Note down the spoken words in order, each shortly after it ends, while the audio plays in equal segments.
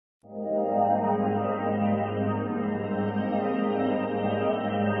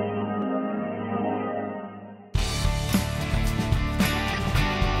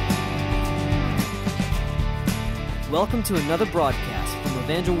Welcome to another broadcast from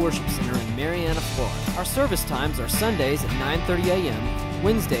Evangel Worship Center in Marianna, Florida. Our service times are Sundays at 9:30 a.m.,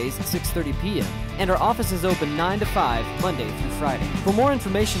 Wednesdays at 6:30 p.m., and our office is open 9 to 5, Monday through Friday. For more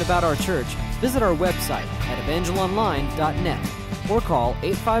information about our church, visit our website at evangelonline.net or call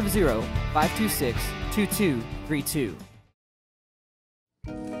 850-526-2232.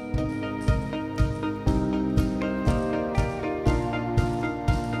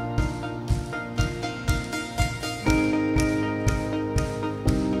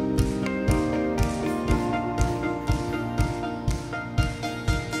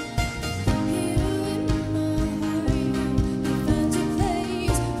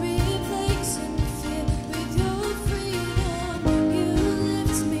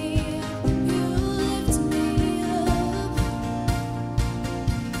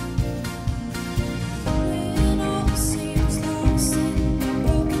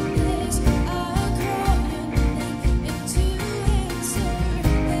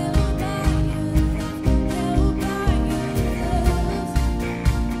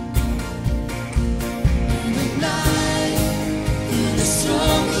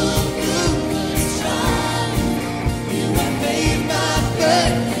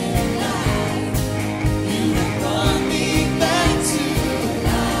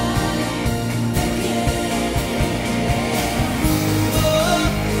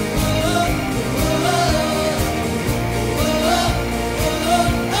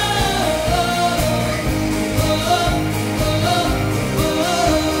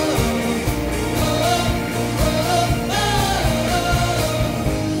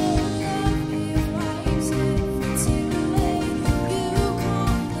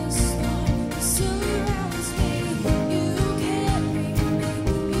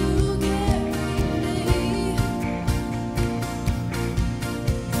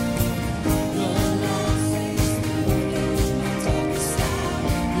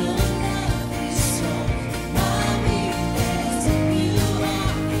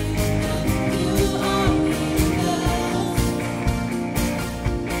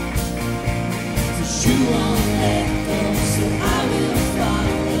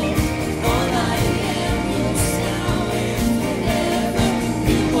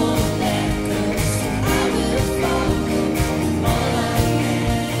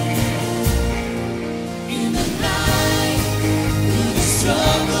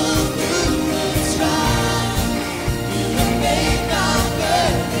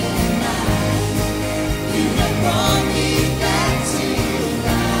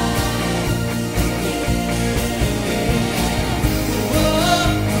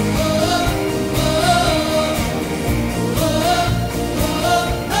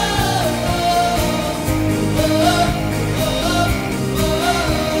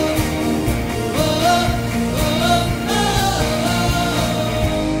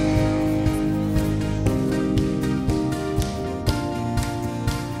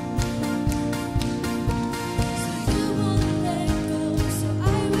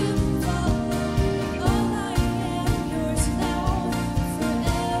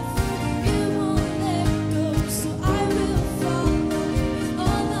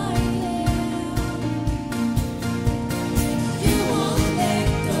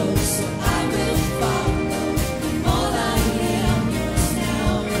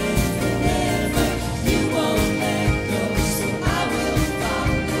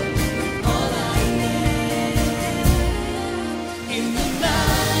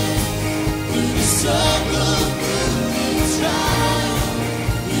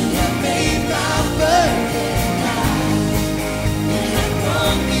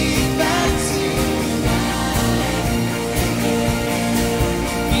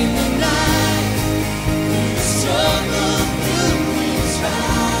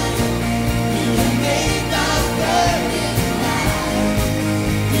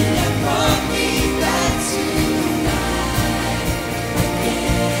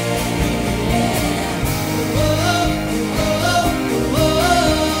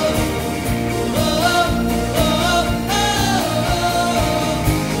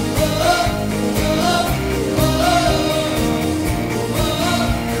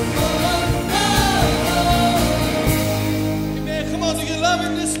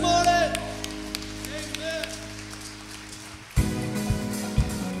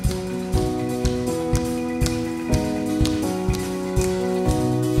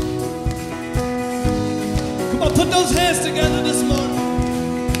 Put those hands together this morning.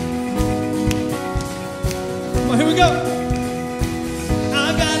 Come on, here we go.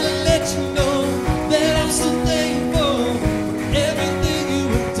 I gotta let you know that I'm so thankful for everything you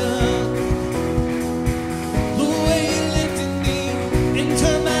have done. The way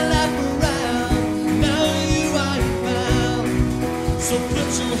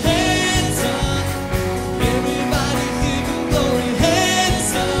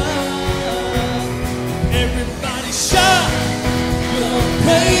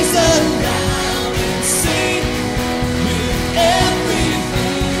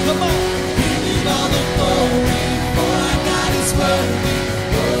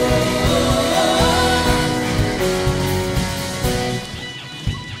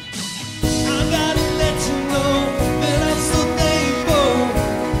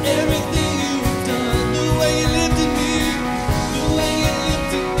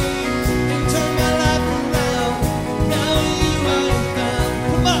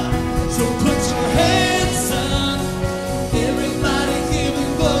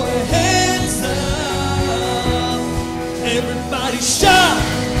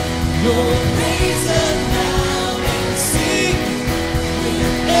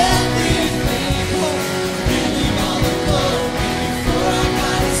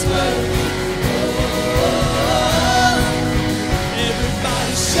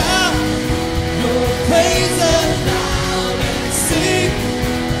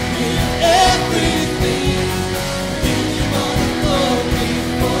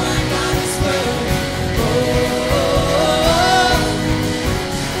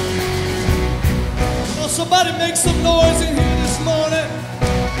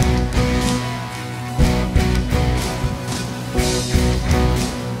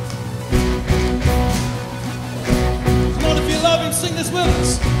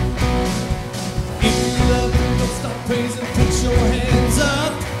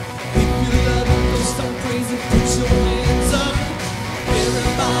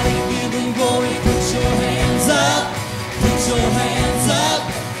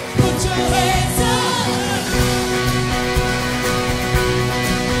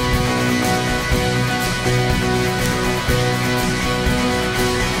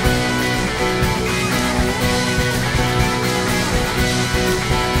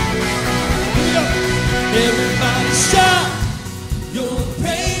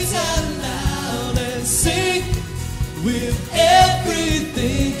with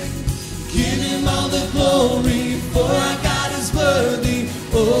everything. Give him all the glory, for our God is worthy.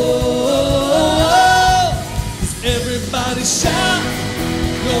 Oh, 'cause everybody shout,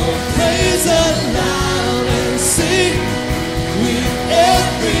 Lord, praise aloud and sing with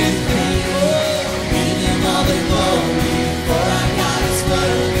everything. Oh, give him all the glory, for our God is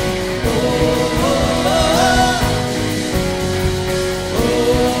worthy.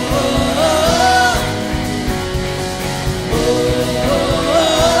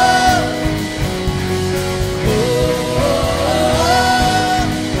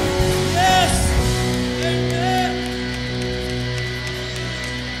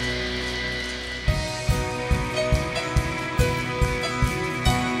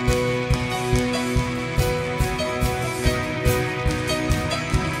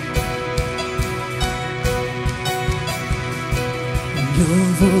 Your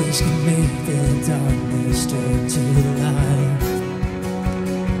voice can make the darkness turn to light.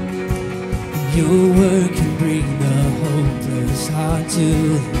 Your word can bring the hopeless heart to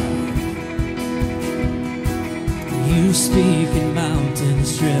life. You speak and mountains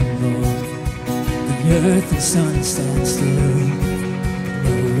tremble, the earth and sun stand still.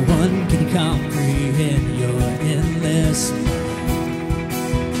 No one can comprehend your endless might.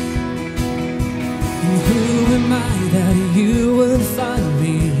 And who am I that you would find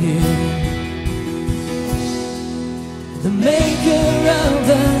me here? The maker of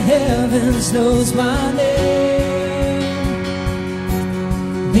the heavens knows my name.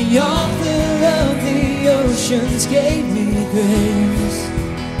 The author of the oceans gave me grace.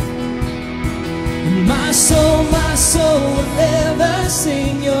 And my soul will ever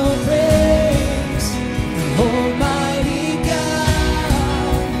sing your praise. Almighty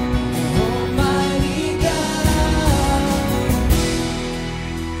God, Almighty God.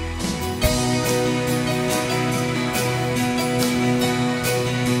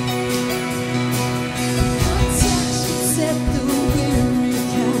 Your touch has set the weary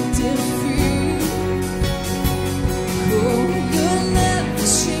captive free. Oh, your love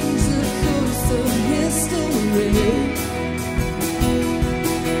has changed the course of history.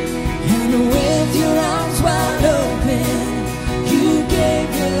 And with your arms wide open, you gave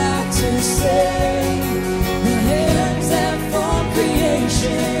your life to save. The hands that formed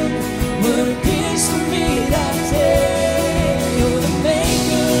creation were pierced for me that day. You're the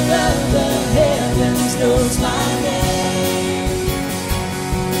maker of the heavens, knows my name.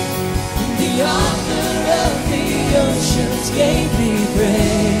 The author of the oceans gave me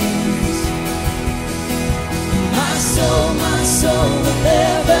grace. My soul will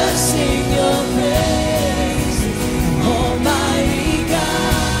ever sing your praise. Almighty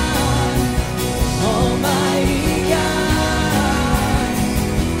God, Almighty God.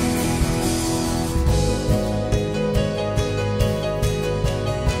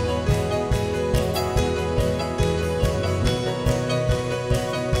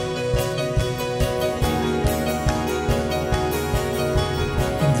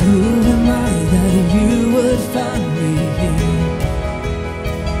 And who am I that you would find me here?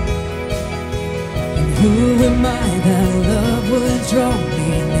 And who am I that love would draw me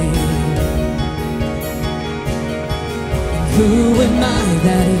near? And who am I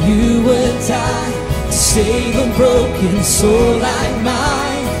that you would die to save a broken soul like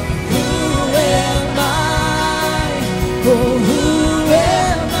mine? Who am I? Oh, who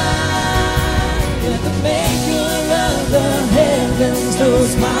am I? That the maker of the heavens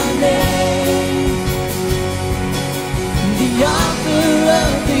knows my name. The author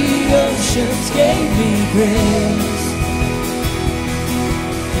of the oceans gave me grace.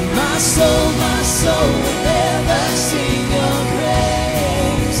 My soul will never sing your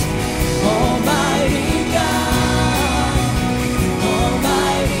praise. Almighty God,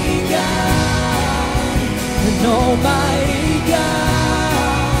 Almighty God, and Almighty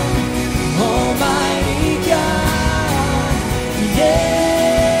God, Almighty God, yeah.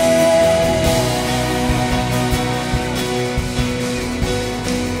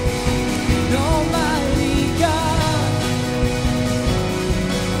 Almighty God.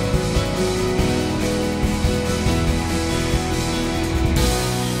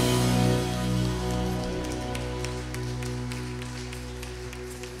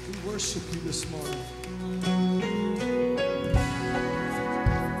 We worship you this morning.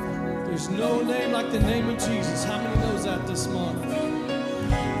 There's no name like the name of Jesus. How many knows that this morning?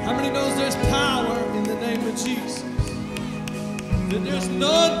 How many knows there's power in the name of Jesus? That there's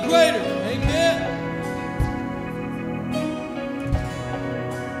none greater. Amen.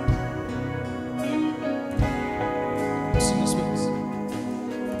 Sing this with us.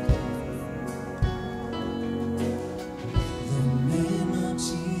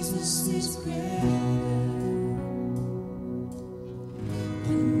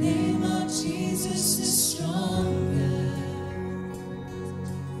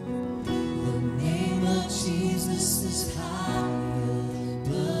 Jesus is higher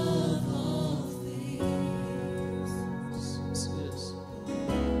above all things. Yes, it is.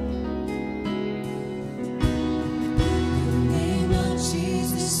 The name of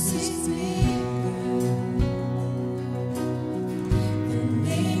Jesus is bigger. The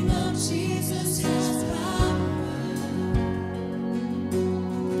name of Jesus has power.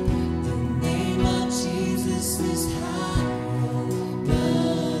 The name of Jesus is higher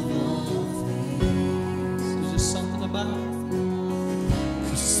above all things. There's just something about it.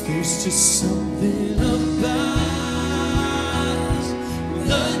 'Cause there's just something about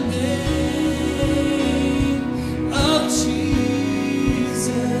the name of Jesus.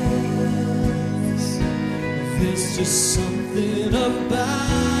 There's just something about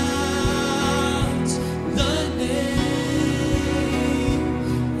the name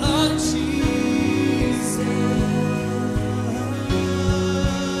of Jesus.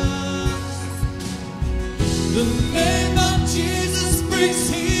 The name of Jesus brings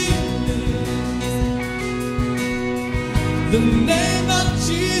healing. The name of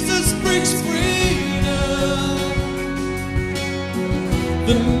Jesus brings freedom.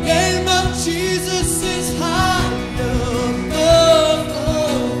 The name of Jesus is higher above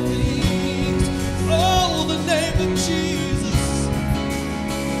all things. Oh, the name of Jesus.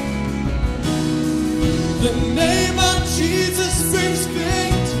 The name of Jesus brings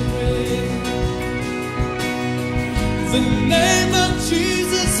victory. The name of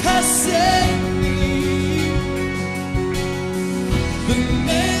Jesus has saved me. The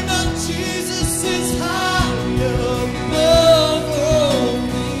name of Jesus is higher above all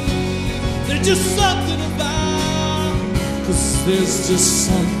things. There's just something about, 'cause there's just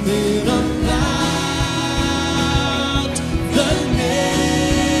something about the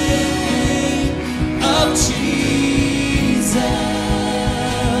name of Jesus.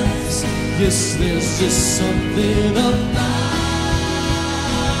 Yes, there's just something about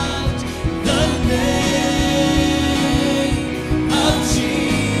the name of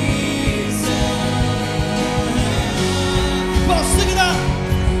Jesus. Come on, sing it out.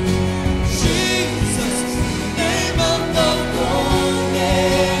 Jesus, name above all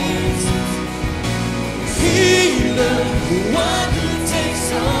names. Healer, the one who takes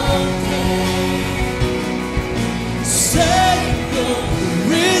all pain. Savior,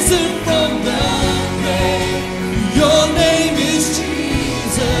 risen from the grave. Your name is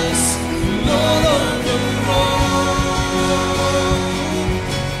Jesus, Lord over all.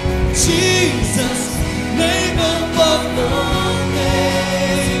 Jesus, name above all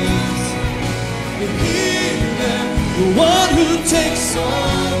names. The healer, the one who takes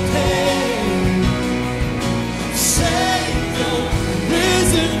all pain. Savior,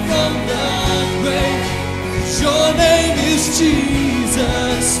 risen from the grave. Your name is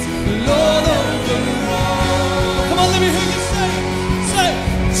Jesus, Lord over all. Come on, let me hear you say,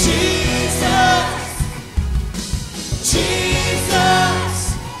 Jesus, Jesus,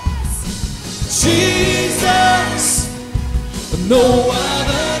 Jesus. No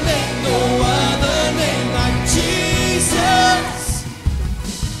other name like Jesus,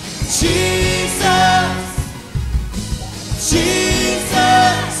 Jesus,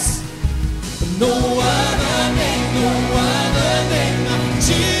 Jesus. No other name like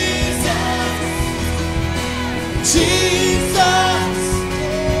Jesus, Jesus,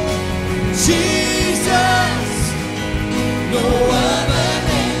 Jesus. No other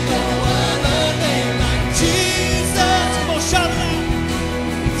name like Jesus. Come on, shout it out.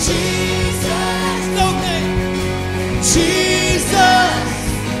 Jesus, no name, Jesus.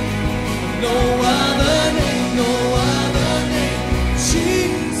 No other name,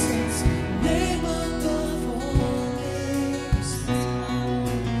 Jesus. Name above all names.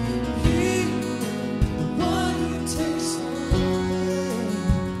 He, the one who takes all pain.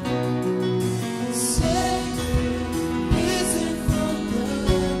 Savior, risen from the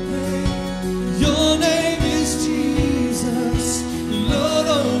grave. Your name is Jesus, Lord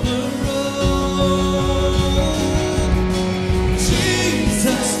over all.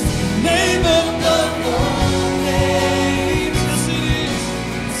 Jesus, name above all names. Yes, it is.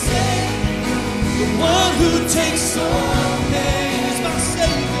 Savior, the one who takes all pain is my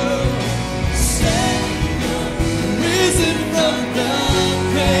Savior. Savior, risen from the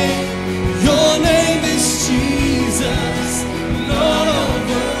grave. Your name is Jesus, Lord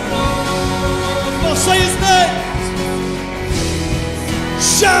over all. Come on, say His name.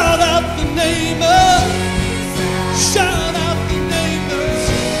 Shout out the name of. Shout out the name of.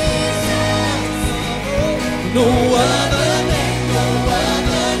 No other name, no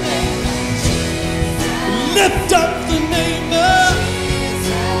other name. Lift up the name of.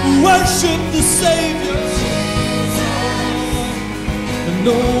 Worship the Savior.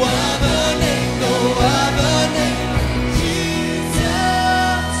 No other name, no other name.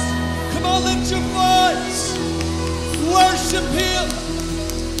 Jesus. Come on, lift your voice. Worship Him.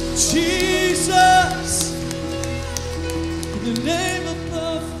 Jesus. In the name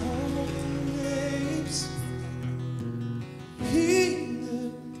above all names. He, the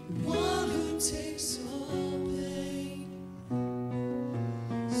one who takes all pain.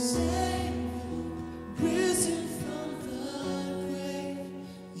 Savior, risen from the grave.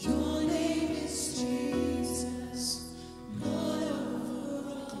 Your name is Jesus, Lord over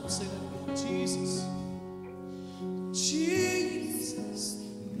all. Come on, say that again. Jesus. Jesus,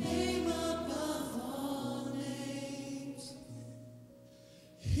 name above all names.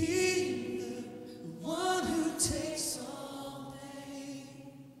 He, the one who takes all pain.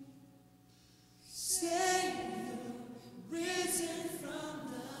 Savior, risen from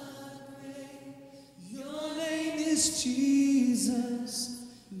the grave. Your name is Jesus,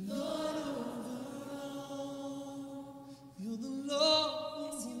 Lord over all. You're the Lord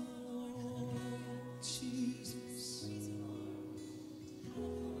over all, Jesus.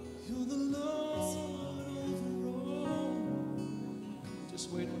 You're the Lord over all. Just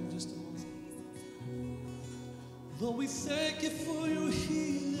wait on just a moment. Lord, we thank you for your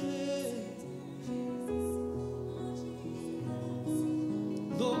healing.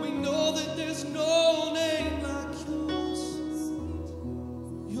 Lord, we know that there's no name like yours.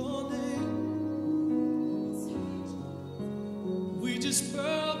 Your name. We just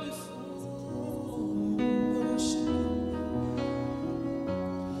bow before you, worship.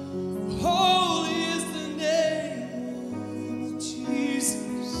 Holy is the name of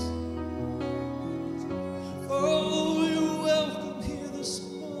Jesus. Oh, you're welcome here this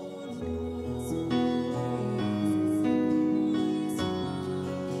morning.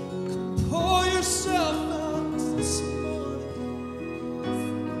 Pour yourself out this morning.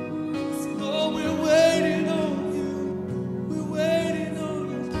 Lord, we're waiting on you. We're waiting on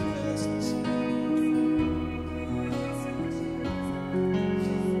your presence.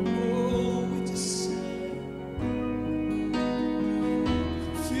 Oh, we just say,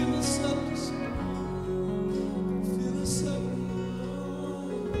 fill us up this morning. Fill us up, Lord.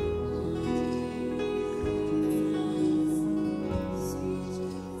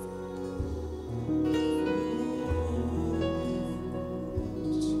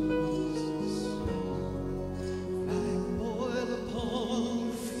 Like oil upon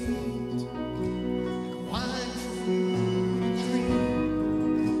your feet, like wine from a tree.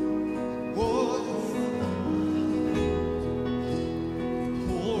 Oil from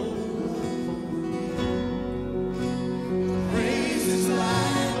pour praises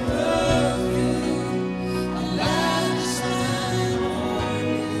like perfume, a lifetime on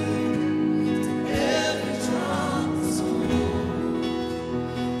you. To every drop is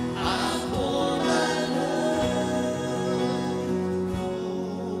I pour my love.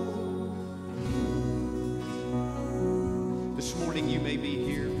 This morning you may be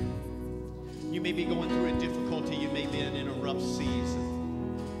here. You may be going through a difficulty. You may be in a rough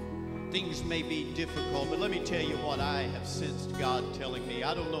season. Things may be difficult, but let me tell you what I have sensed God telling me.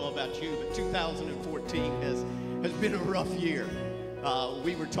 I don't know about you, but 2014 has been a rough year.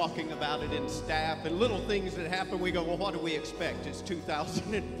 We were talking about it in staff, and little things that happen, we go, well, what do we expect? It's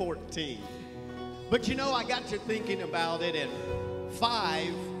 2014. But you know, I got to thinking about it, and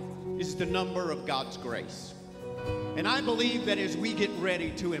 5 is the number of God's grace. And I believe that as we get ready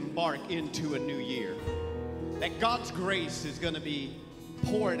to embark into a new year, that God's grace is going to be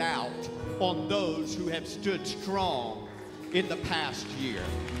poured out on those who have stood strong in the past year.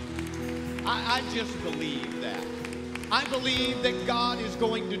 I just believe that. I believe that God is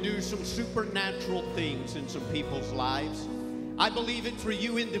going to do some supernatural things in some people's lives. I believe it for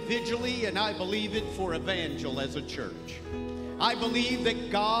you individually, and I believe it for Evangel as a church. I believe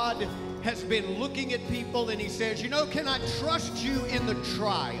that God has been looking at people and He says, you know, can I trust you in the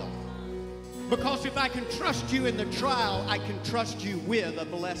trial? Because if I can trust you in the trial, I can trust you with a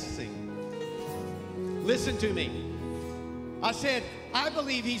blessing. Listen to me. I said, I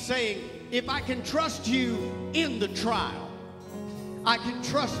believe He's saying, if I can trust you in the trial, I can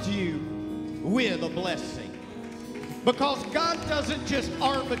trust you with a blessing. Because God doesn't just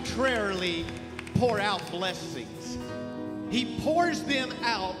arbitrarily pour out blessings. He pours them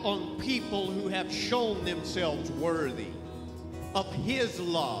out on people who have shown themselves worthy of His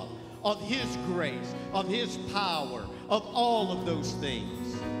love, of His grace, of His power, of all of those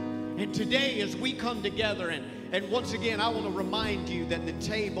things. And today as we come together, and once again I want to remind you that the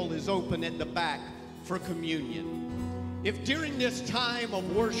table is open at the back for communion. If during this time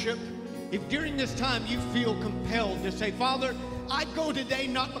of worship, if during this time you feel compelled to say, Father, I go today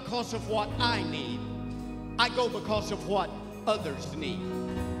not because of what I need. I go because of what others need.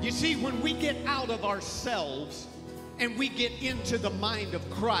 You see, when we get out of ourselves and we get into the mind of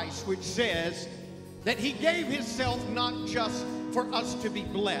Christ, which says that he gave himself not just for us to be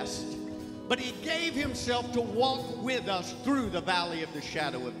blessed, but he gave himself to walk with us through the valley of the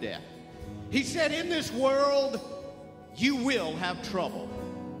shadow of death. He said, in this world, you will have trouble,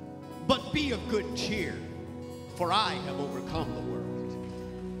 but be of good cheer, for I have overcome the world.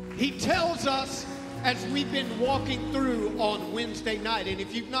 He tells us, as we've been walking through on Wednesday night, and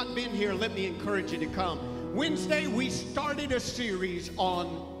if you've not been here, let me encourage you to come. Wednesday, we started a series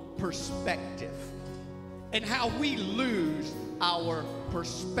on perspective and how we lose our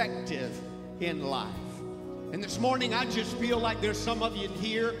perspective in life. And this morning, I just feel like there's some of you in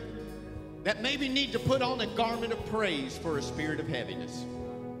here that maybe need to put on a garment of praise for a spirit of heaviness.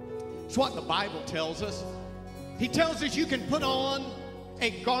 It's what the Bible tells us. He tells us you can put on a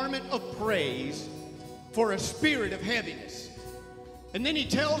garment of praise for a spirit of heaviness. And then he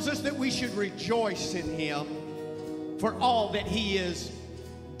tells us that we should rejoice in him for all that he is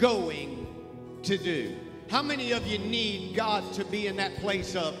going to do. How many of you need God to be in that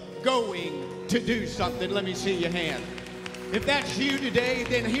place of going to do something? Let me see your hand. If that's you today,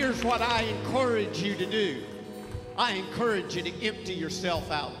 then here's what I encourage you to do. I encourage you to empty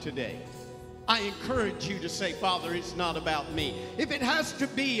yourself out today. I encourage you to say, Father, it's not about me. If it has to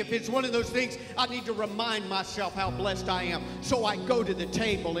be, if it's one of those things, I need to remind myself how blessed I am. So I go to the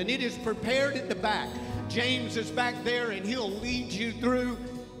table, and it is prepared at the back. James is back there, and he'll lead you through.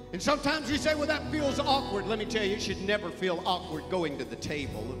 And sometimes you say, well, that feels awkward. Let me tell you, it should never feel awkward going to the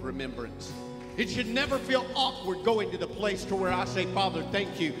table of remembrance. It should never feel awkward going to the place to where I say, Father,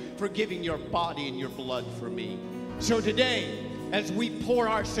 thank you for giving your body and your blood for me. So today, as we pour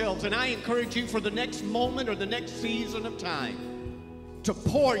ourselves, and I encourage you for the next moment or the next season of time to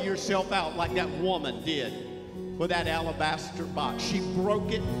pour yourself out like that woman did with that alabaster box. She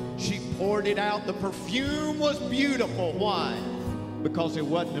broke it. She poured it out. The perfume was beautiful. Why? Because it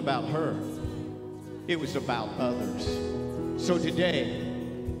wasn't about her. It was about others. So today,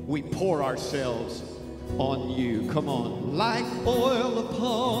 we pour ourselves on you. Come on. Like oil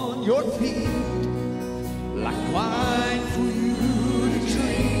upon your feet, like wine for you to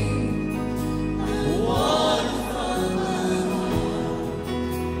drink, like water from my heart,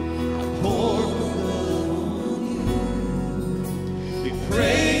 I pour love on you. It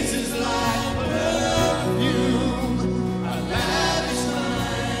praises like perfume, I lavish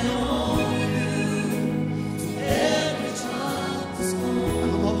mine on you. Every drop is gone.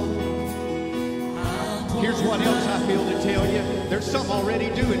 Come on. Here's what else I feel to tell you. There's some already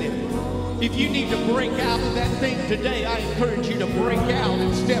doing it. If you need to break out of that thing today, I encourage you to break out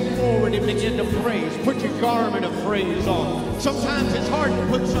and step forward and begin to praise. Put your garment of praise on. Sometimes it's hard to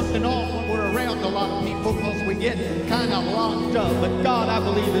put something on when we're around a lot of people because we get kind of locked up. But God, I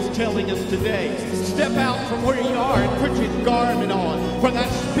believe, is telling us today, step out from where you are and put your garment on. For that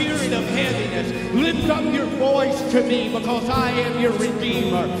spirit of heaviness, lift up your voice to me because I am your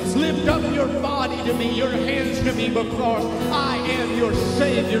Redeemer. Lift up your body to me, your hands to me because I am your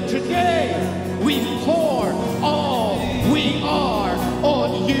Savior. Today, we pour all we are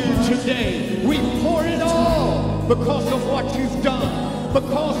on you today. We pour it all because of what you've done,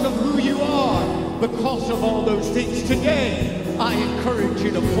 because of who you are, because of all those things. Today, I encourage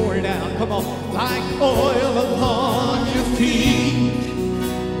you to pour it out. Come on. Like oil upon your feet,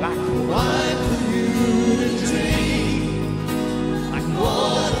 like wine for you to drink, like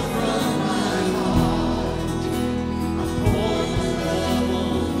water from my heart, I pour my love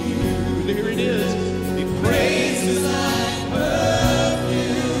on you. There it is. It praises like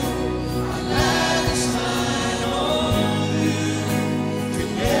perfume, I lavish mine on you. To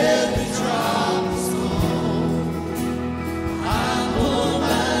every drop is gone, I pour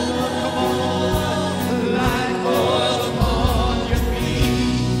my love. Come on. Like oil upon your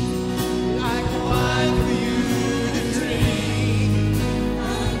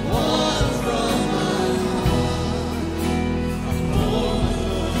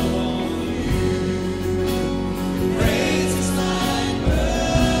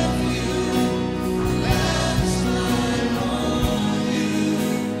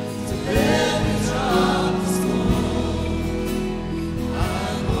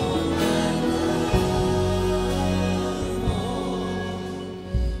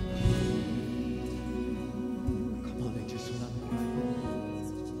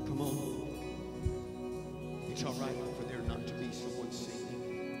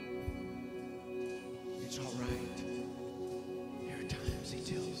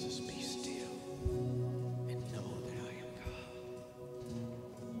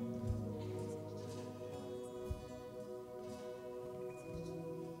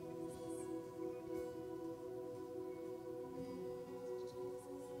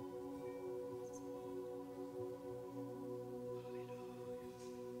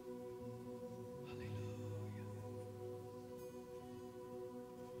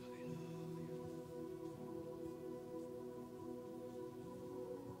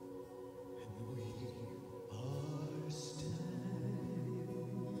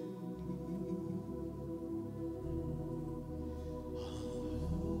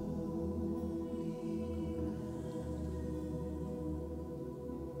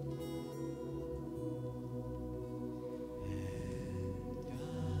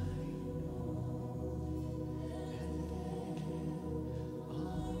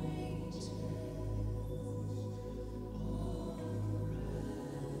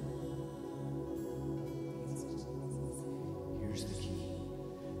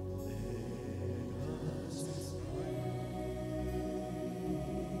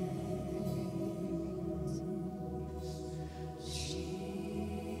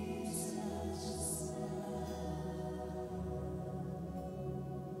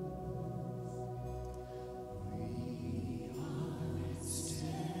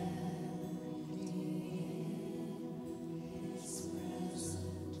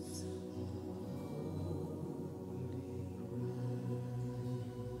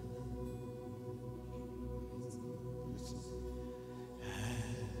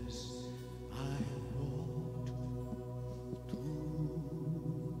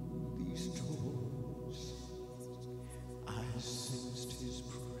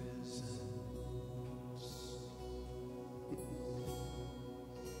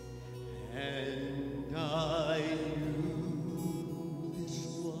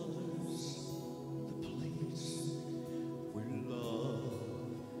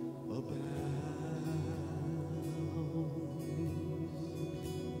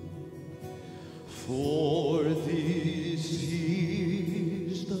For this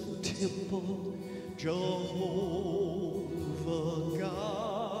is the temple, Jehovah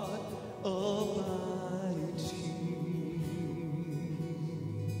God abides here.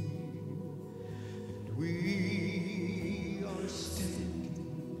 And we are standing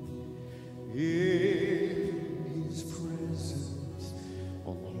in His presence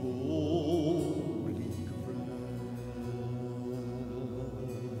on holy ground.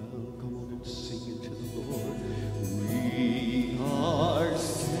 Come on and sing it to the Lord. We are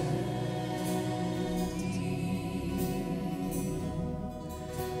standing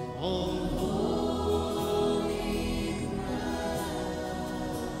on holy ground.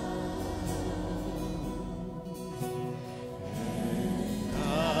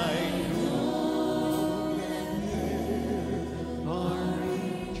 I know that there are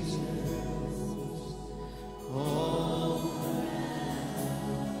angels all around.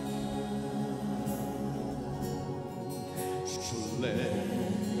 So let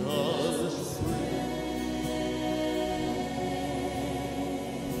us praise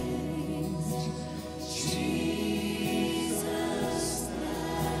Jesus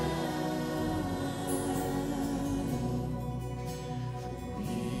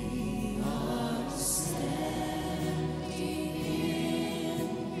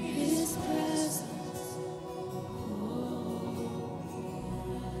His presence.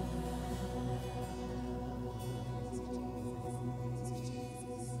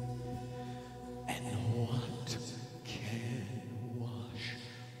 And what can wash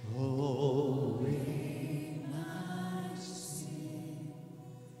away my sin?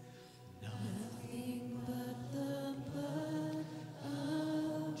 Nothing But the blood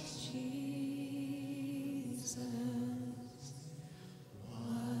of Jesus,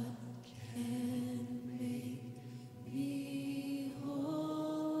 what can make me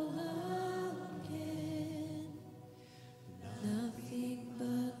whole again? Nothing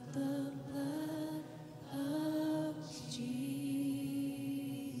but the blood of Jesus.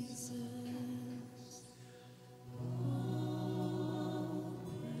 Oh,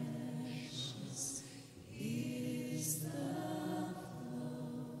 precious is the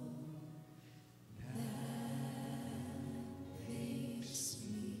flow that makes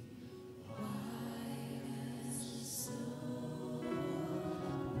me white as snow.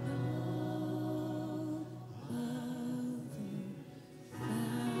 No other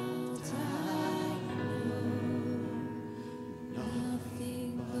fount I know. Nothing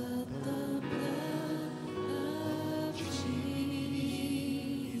but the blood of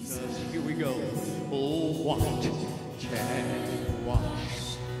Jesus. Here we go. Oh, what can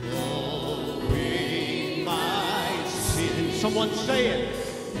wash away my sin? Someone say it.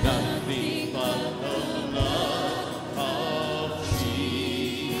 Nothing but the blood of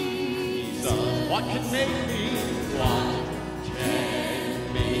Jesus. What can make me? What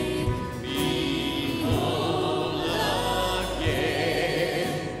can make me whole again?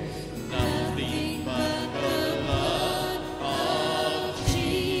 Nothing but the blood of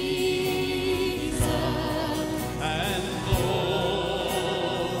Jesus. And oh,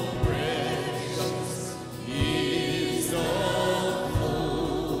 precious is the flow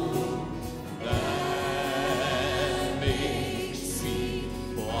that makes me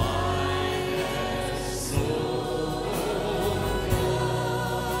white as snow.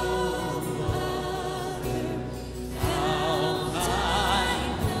 Found I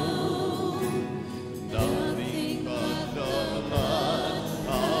know nothing but the blood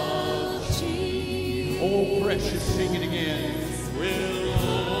of Jesus. Oh, precious, sing it again. Will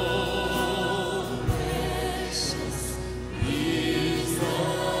Precious is the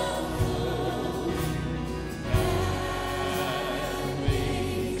flow that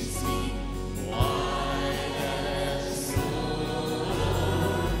makes me white as snow.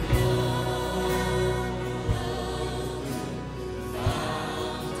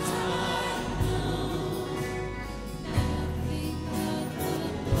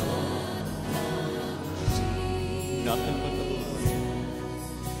 Nothing but the blood.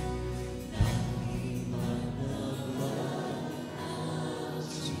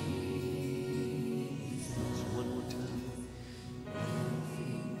 One more time.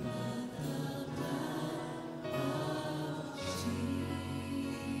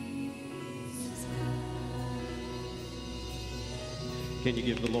 Can you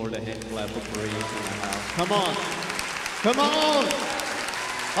give the Lord a hand clap of praise in the house? Come on. Come on.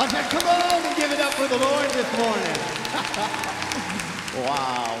 I said, come on and give it up for the Lord this morning.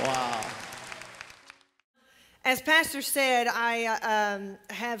 Wow, wow. As Pastor said, I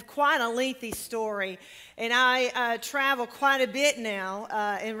have quite a lengthy story, and I travel quite a bit now,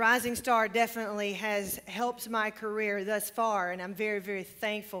 and Rising Star definitely has helped my career thus far, and I'm very, very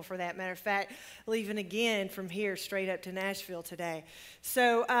thankful for that. Matter of fact, leaving again from here straight up to Nashville today.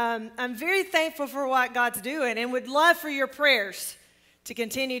 So I'm very thankful for what God's doing, and would love for your prayers to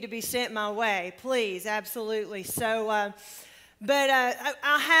continue to be sent my way. Please, absolutely. So... But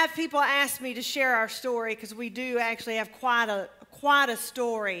I'll have people ask me to share our story, because we do actually have quite a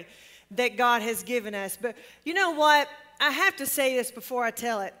story that God has given us. But you know what? I have to say this before I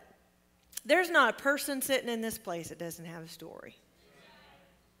tell it. There's not a person sitting in this place that doesn't have a story.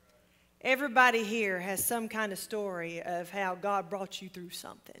 Everybody here has some kind of story of how God brought you through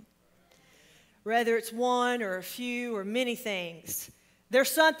something. Whether it's one or a few or many things. There's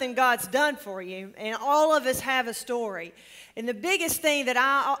something God's done for you, and all of us have a story. And the biggest thing that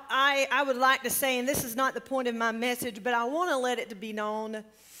I would like to say, and this is not the point of my message, but I want to let it to be known,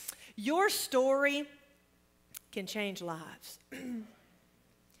 your story can change lives. And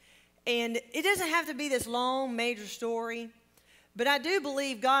it doesn't have to be this long, major story, but I do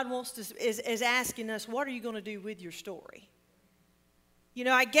believe God is asking us, what are you going to do with your story? You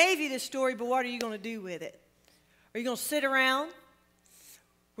know, I gave you this story, but what are you going to do with it? Are you going to sit around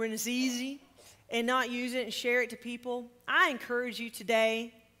when it's easy and not use it and share it to people? I encourage you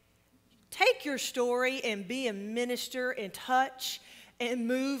today, take your story and be a minister and touch and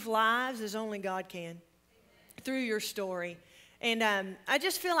move lives as only God can through your story. And I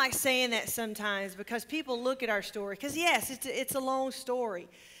just feel like saying that sometimes, because people look at our story, because yes, it's a long story,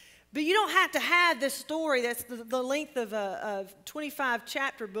 but you don't have to have this story that's the length of a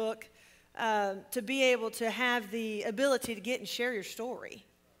 25-chapter book to be able to have the ability to get and share your story.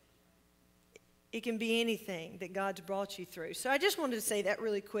 It can be anything that God's brought you through. So I just wanted to say that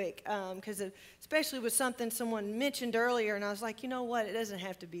really quick, because especially with something someone mentioned earlier, and I was like, you know what? It doesn't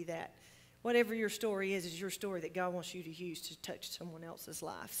have to be that. Whatever your story is your story that God wants you to use to touch someone else's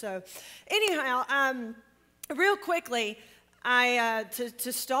life. So anyhow, real quickly,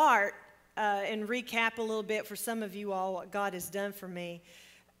 to start and recap a little bit for some of you all what God has done for me.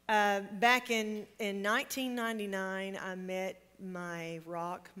 Back in 1999, I met my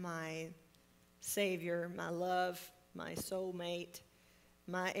rock, my Savior, my love, my soulmate,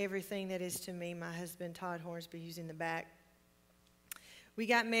 my everything that is to me, my husband, Todd Hornsby, who's in the back. We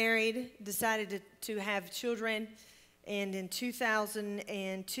got married, decided to have children, and in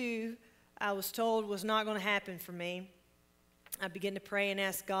 2002, I was told was not going to happen for me. I began to pray and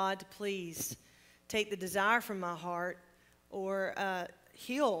ask God to please take the desire from my heart, or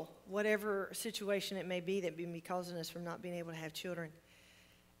heal whatever situation it may be that may be causing us from not being able to have children.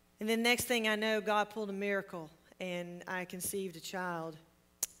 And then next thing I know, God pulled a miracle, and I conceived a child.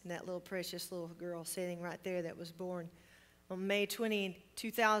 And that little precious little girl sitting right there that was born on May 20,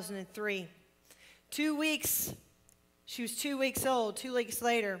 2003. 2 weeks, she was 2 weeks old. 2 weeks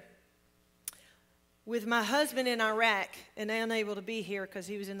later, with my husband in Iraq and unable to be here because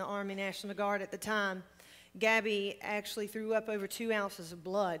he was in the Army National Guard at the time, Gabby actually threw up over 2 ounces of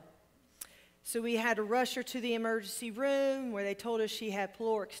blood. So we had to rush her to the emergency room where they told us she had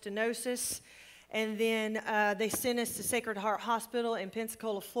pyloric stenosis. And then they sent us to Sacred Heart Hospital in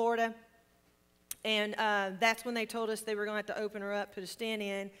Pensacola, Florida. And that's when they told us they were going to have to open her up, put a stent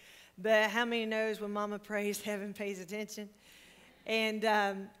in. But how many knows when Mama prays, heaven pays attention? And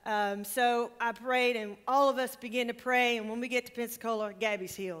so I prayed, and all of us began to pray. And when we get to Pensacola,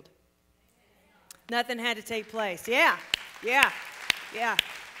 Gabby's healed. Nothing had to take place. Yeah.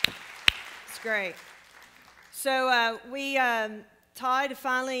 It's great. So Todd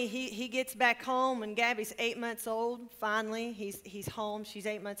finally, he gets back home, and Gabby's 8 months old. Finally, he's home. She's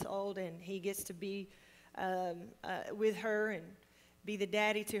 8 months old, and he gets to be with her and be the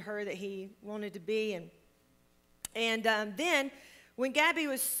daddy to her that he wanted to be. And then when Gabby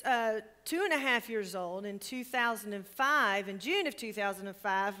was 2.5 years old in 2005, in June of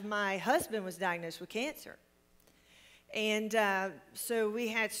 2005, my husband was diagnosed with cancer. And so we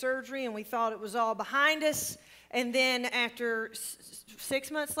had surgery, and we thought it was all behind us. And then after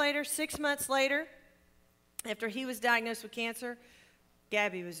 6 months later, after he was diagnosed with cancer,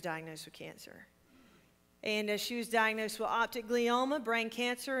 Gabby was diagnosed with cancer. And she was diagnosed with optic glioma, brain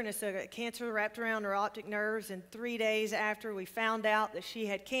cancer, and it's a cancer wrapped around her optic nerves. And 3 days after we found out that she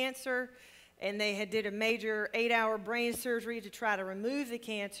had cancer, and they did a major 8-hour brain surgery to try to remove the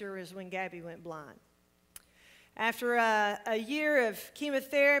cancer, is when Gabby went blind. After a year of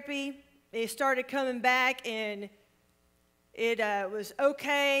chemotherapy, it started coming back, and it was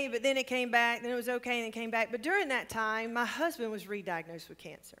okay, but then it came back, then it was okay, and it came back. But during that time, my husband was re-diagnosed with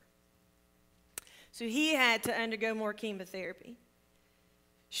cancer. So he had to undergo more chemotherapy.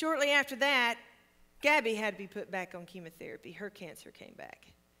 Shortly after that, Gabby had to be put back on chemotherapy. Her cancer came back.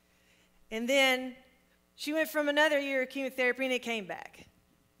 And then she went from another year of chemotherapy, and it came back.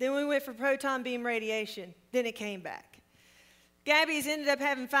 Then we went for proton beam radiation. Then it came back. Gabby's ended up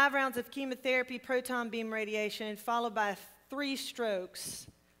having 5 rounds of chemotherapy, proton beam radiation, followed by 3 strokes,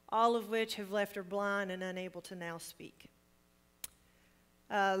 all of which have left her blind and unable to now speak.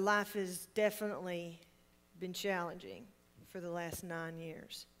 Life has definitely been challenging for the last 9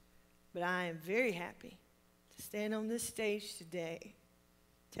 years. But I am very happy to stand on this stage today,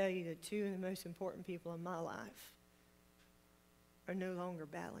 tell you that 2 of the most important people in my life are no longer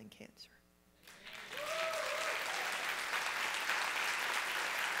battling cancer.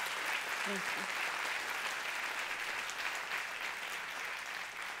 Thank you.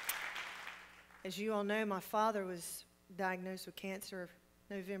 As you all know, my father was diagnosed with cancer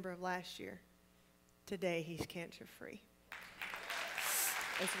November of last year. Today, he's cancer-free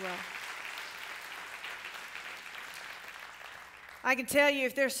as well. I can tell you,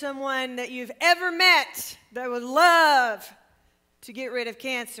 if there's someone that you've ever met that would love to get rid of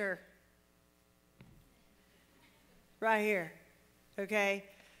cancer, right here, okay?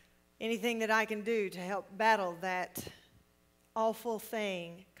 Anything that I can do to help battle that awful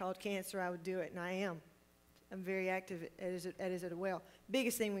thing called cancer, I would do it, and I am. I'm very active at it as well.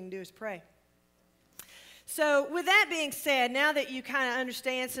 Biggest thing we can do is pray. So with that being said, now that you kind of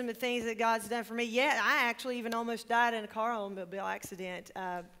understand some of the things that God's done for me, yeah, I actually even almost died in a car automobile accident.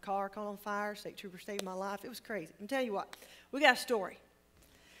 Car caught on fire, state trooper saved my life. It was crazy. I'm telling you what, we got a story.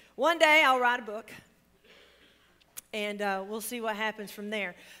 One day I'll write a book, and we'll see what happens from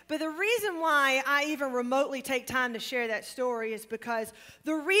there. But the reason why I even remotely take time to share that story is because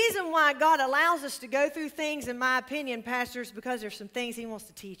the reason why God allows us to go through things, in my opinion, Pastor, is because there's some things He wants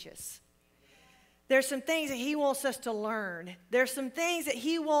to teach us. There's some things that He wants us to learn. There's some things that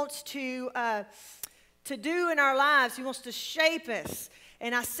He wants to do in our lives. He wants to shape us.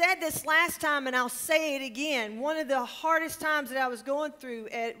 And I said this last time, and I'll say it again. One of the hardest times that I was going through,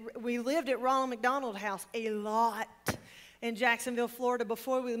 we lived at Ronald McDonald House a lot in Jacksonville, Florida,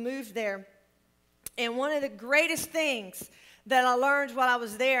 before we moved there. And one of the greatest things that I learned while I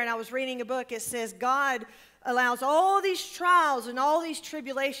was there, and I was reading a book, it says God allows all these trials and all these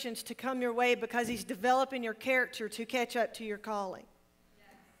tribulations to come your way because He's developing your character to catch up to your calling.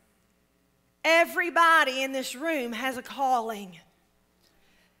 Everybody in this room has a calling.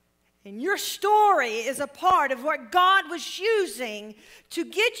 And your story is a part of what God was using to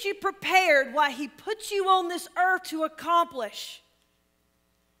get you prepared while He puts you on this earth to accomplish.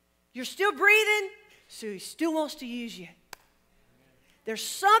 You're still breathing, so He still wants to use you. There's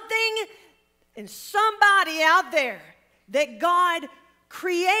something and somebody out there that God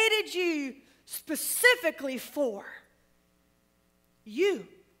created you specifically for. You.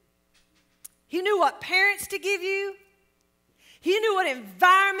 He knew what parents to give you. He knew what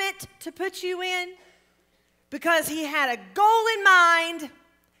environment to put you in because He had a goal in mind,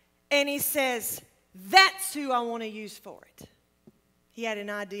 and He says, that's who I want to use for it. He had an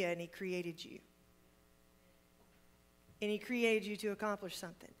idea, and He created you. And He created you to accomplish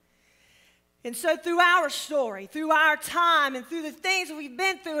something. And so through our story, through our time, and through the things that we've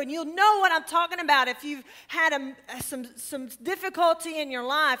been through, and you'll know what I'm talking about if you've had some difficulty in your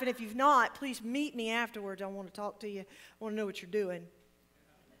life, and if you've not, please meet me afterwards. I want to talk to you. I want to know what you're doing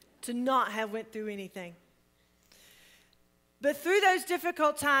to not have went through anything. But through those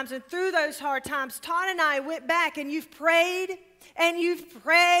difficult times and through those hard times, Todd and I went back, and you've prayed, and you've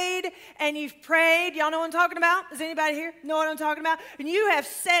prayed, and you've prayed. Y'all know what I'm talking about? Does anybody here know what I'm talking about? And you have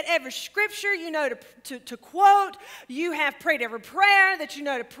said every scripture you know to quote. You have prayed every prayer that you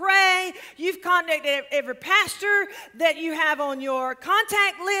know to pray. You've contacted every pastor that you have on your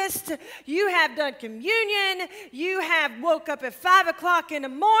contact list. You have done communion. You have woke up at 5 o'clock in the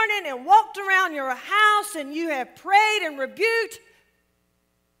morning and walked around your house, and you have prayed and rebuked.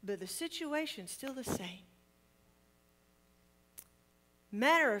 But the situation's still the same.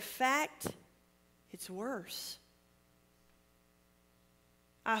 Matter of fact, it's worse.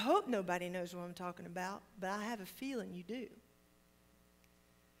 I hope nobody knows what I'm talking about, but I have a feeling you do.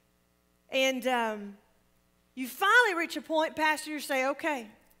 And you finally reach a point, Pastor, you say, okay,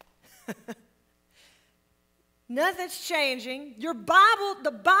 nothing's changing.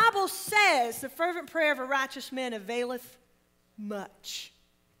 The Bible says the fervent prayer of a righteous man availeth much.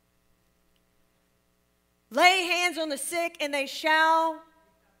 Lay hands on the sick, and they shall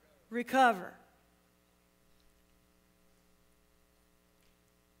recover.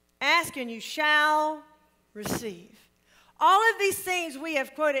 Ask, and you shall receive. All of these things we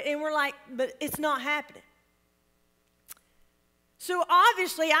have quoted, and we're like, but it's not happening. So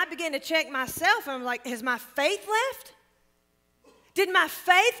obviously, I began to check myself, and I'm like, has my faith left? Did my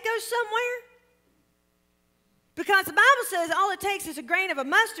faith go somewhere? Because the Bible says all it takes is a grain of a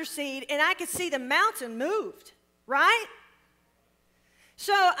mustard seed, and I could see the mountain moved, right?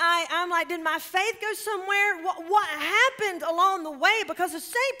 So I'm like, did my faith go somewhere? What happened along the way? Because the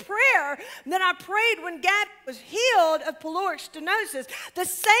same prayer that I prayed when Gabby was healed of pyloric stenosis, the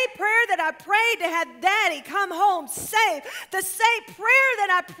same prayer that I prayed to have Daddy come home safe, the same prayer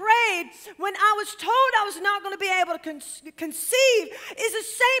that I prayed when I was told I was not going to be able to conceive is the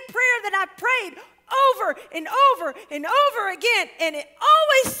same prayer that I prayed over and over and over again, and it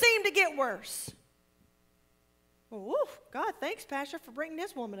always seemed to get worse. Woo, God, thanks, Pastor, for bringing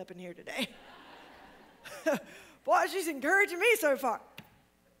this woman up in here today. Boy, she's encouraging me so far.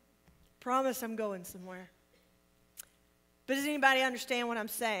 Promise I'm going somewhere. But does anybody understand what I'm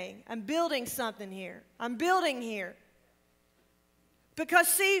saying? I'm building something here. I'm building here. Because,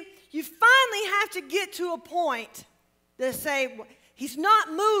 see, you finally have to get to a point to say, he's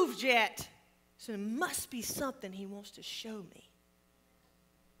not moved yet, so there must be something he wants to show me.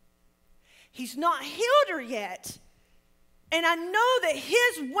 He's not healed her yet. And I know that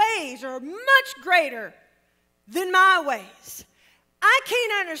his ways are much greater than my ways. I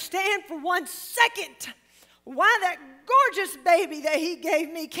can't understand for 1 second why that gorgeous baby that he gave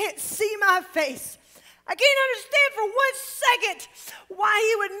me can't see my face. I can't understand for 1 second why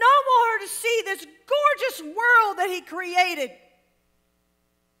he would not want her to see this gorgeous world that he created.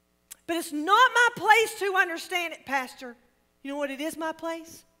 But it's not my place to understand it, Pastor. You know what it is my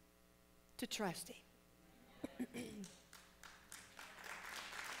place? To trust him.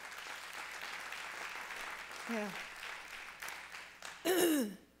 Yeah. It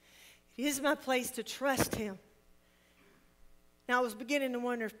is my place to trust him. Now, I was beginning to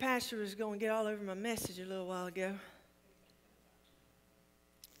wonder if Pastor was going to get all over my message a little while ago.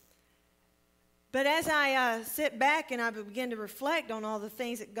 But as I sit back and I begin to reflect on all the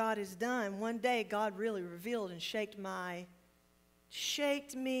things that God has done, one day God really revealed and shaked me,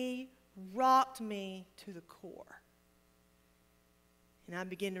 rocked me to the core. And I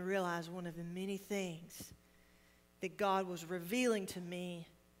began to realize one of the many things that God was revealing to me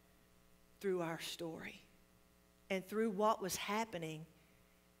through our story and through what was happening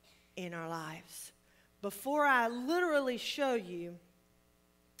in our lives. Before I literally show you,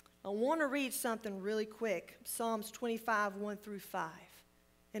 I want to read something really quick. Psalms 25, 1 through 5.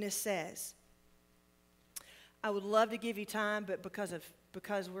 And it says, I would love to give you time, but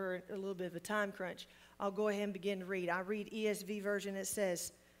because we're a little bit of a time crunch, I'll go ahead and begin to read. I read ESV version. It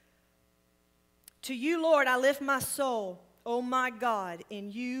says, to you, Lord, I lift my soul. O my God,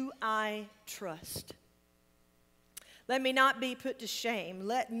 in you I trust. Let me not be put to shame.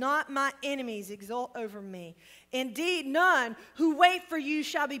 Let not my enemies exult over me. Indeed, none who wait for you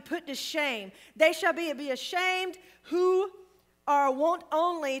shall be put to shame. They shall be ashamed who are wont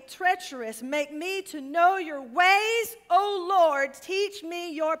only treacherous. Make me to know your ways, O Lord. Teach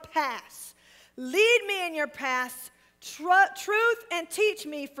me your paths. Lead me in your paths, truth, and teach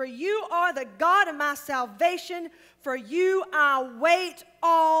me, for you are the God of my salvation. For you I wait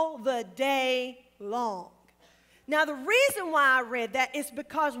all the day long. Now, the reason why I read that is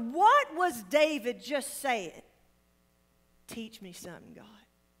because what was David just saying? Teach me something, God.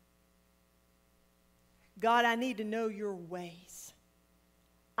 God, I need to know your ways.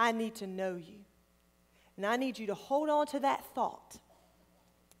 I need to know you. And I need you to hold on to that thought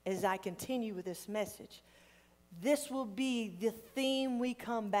as I continue with this message. This will be the theme we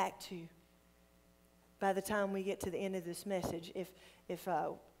come back to by the time we get to the end of this message. If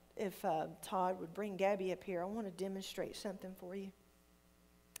Todd would bring Gabby up here, I want to demonstrate something for you.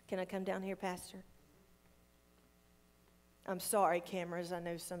 Can I come down here, Pastor? I'm sorry, cameras. I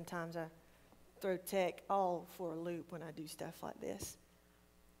know sometimes I throw tech all for a loop when I do stuff like this.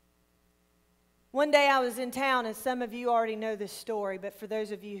 One day I was in town, and some of you already know this story, but for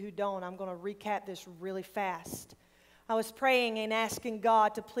those of you who don't, I'm going to recap this really fast. I was praying and asking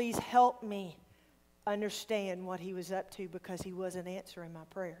God to please help me understand what he was up to because he wasn't answering my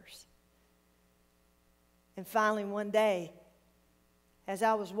prayers. And finally one day, as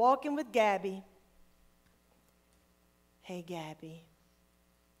I was walking with Gabby, hey Gabby,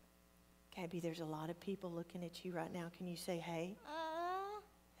 there's a lot of people looking at you right now. Can you say hey?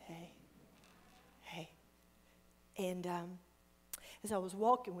 Hey. Hey. And as I was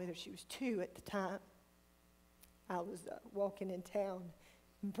walking with her, she was 2 at the time, I was walking in town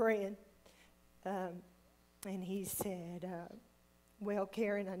and praying. And he said, well,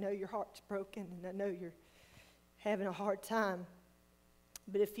 Karen, I know your heart's broken, and I know you're having a hard time.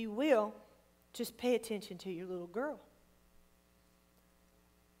 But if you will, just pay attention to your little girl.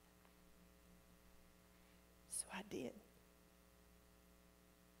 So I did.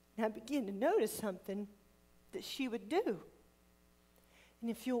 And I began to notice something that she would do. And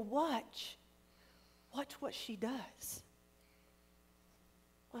if you'll watch what she does.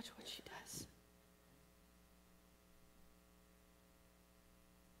 Watch what she does.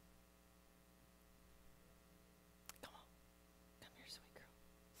 Come on. Come here, sweet girl.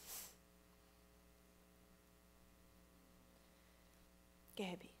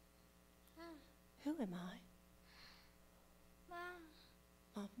 Gabby. Who am I?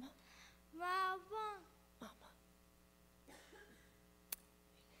 Mama. Mama.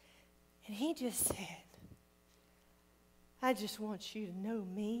 And he just said, I just want you to know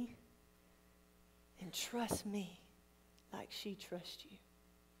me and trust me like she trusts you.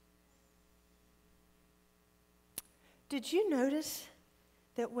 Did you notice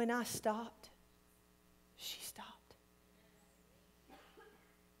that when I stopped, she stopped?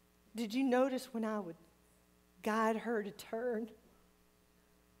 Did you notice when I would guide her to turn,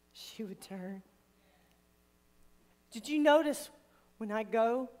 she would turn? Did you notice when I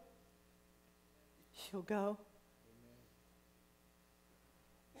go, she'll go?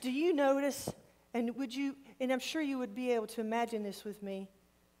 Do you notice, and I'm sure you would be able to imagine this with me.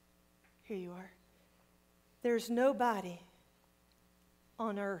 Here you are. There's nobody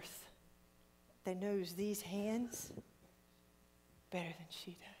on earth that knows these hands better than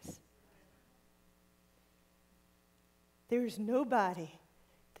she does. There's nobody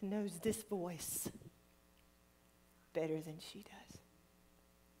that knows this voice better than she does.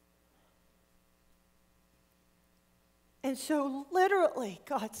 And so literally,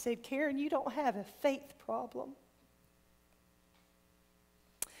 God said, Karen, you don't have a faith problem.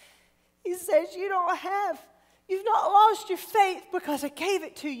 He says, you've not lost your faith because I gave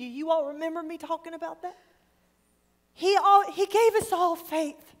it to you. You all remember me talking about that? He gave us all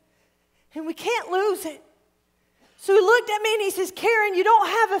faith, and we can't lose it. So he looked at me and he says, Karen, you don't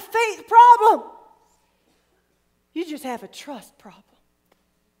have a faith problem. You just have a trust problem.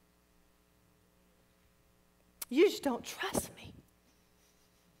 You just don't trust me.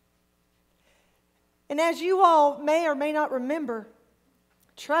 And as you all may or may not remember,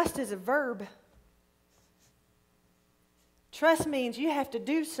 trust is a verb. Trust means you have to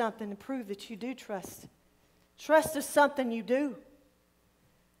do something to prove that you do trust. Trust is something you do.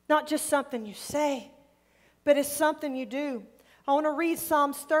 Not just something you say, but it's something you do. I want to read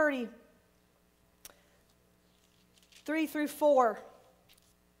Psalms 30, 3 through 4.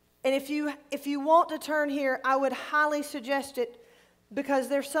 And if you want to turn here, I would highly suggest it because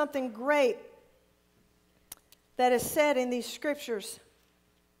there's something great that is said in these scriptures.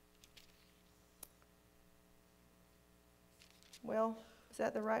 Well, is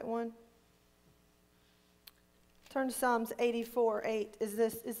that the right one? Turn to Psalms 84:8.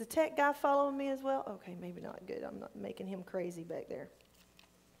 Is the tech guy following me as well? Okay, maybe not. Good. I'm not making him crazy back there.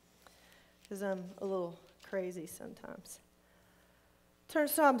 Because I'm a little crazy sometimes. Turn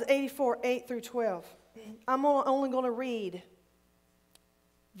to Psalms 84:8 through 12. I'm only going to read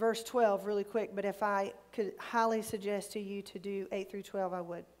verse 12 really quick, but if I could highly suggest to you to do 8 through 12, I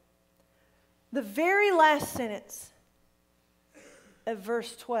would. The very last sentence of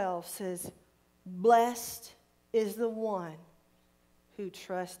verse 12 says, blessed is the one who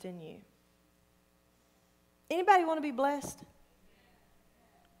trusts in you. Anybody want to be blessed?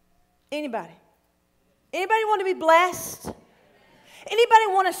 Anybody? Anybody want to be blessed? Anybody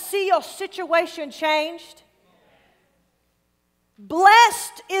want to see your situation changed?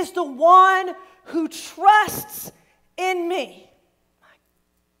 Blessed is the one who trusts in me.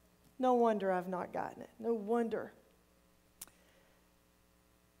 No wonder I've not gotten it. No wonder.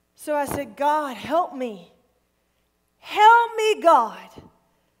 So I said, God, help me. Help me, God,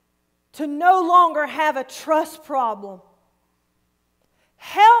 to no longer have a trust problem.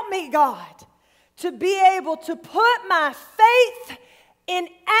 Help me, God, to be able to put my faith in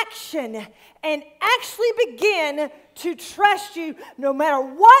action and actually begin to trust you no matter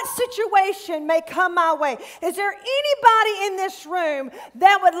what situation may come my way. Is there anybody in this room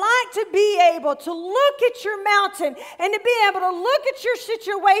that would like to be able to look at your mountain and to be able to look at your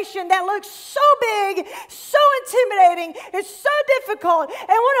situation that looks so big, so intimidating, it's so difficult,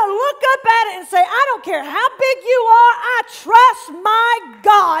 and want to look up at it and say, I don't care how big you are, I trust my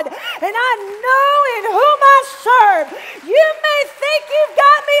God, and I know in whom I serve. You may think you've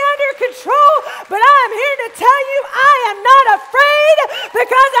got me under control, but I am here to tell you I am not afraid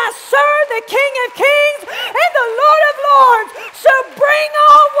because I serve the King of Kings and the Lord of Lords. So bring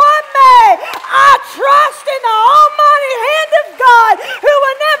on what may. I trust in the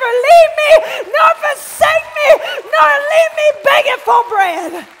on,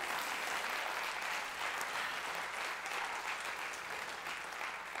 Brad.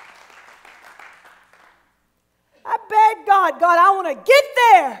 I begged God, God, I want to get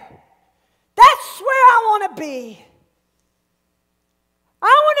there. That's where I want to be. I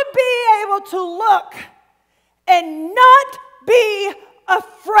want to be able to look and not be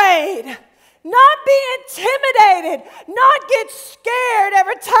afraid. Not be intimidated, not get scared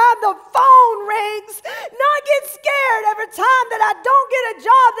every time the phone rings, not get scared every time that I don't get a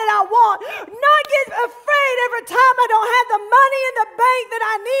job that I want, not get afraid every time I don't have the money in the bank that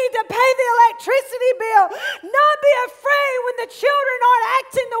I need to pay the electricity bill, not be afraid when the children aren't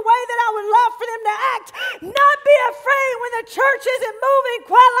acting the way that I would love for them to act, not be afraid when the church isn't moving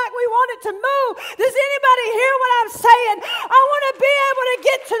quite like we want it to move. Does anybody hear what I'm saying? I want to be able to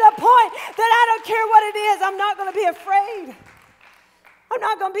get to the point that I don't care what it is. I'm not going to be afraid. I'm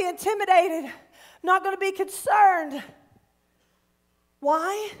not going to be intimidated. I'm not going to be concerned.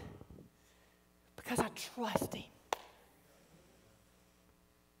 Why? Because I trust Him.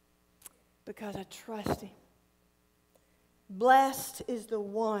 Because I trust Him. Blessed is the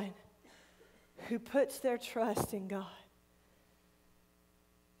one who puts their trust in God.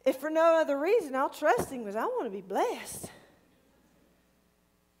 If for no other reason, I'll trust Him because I want to be blessed.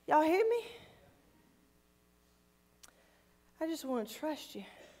 Y'all hear me? I just want to trust you.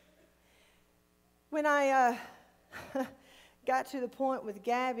 When I got to the point with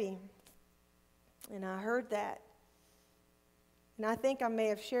Gabby, and I heard that, and I think I may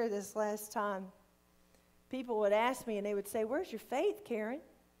have shared this last time, people would ask me and they would say, "Where's your faith, Karen?"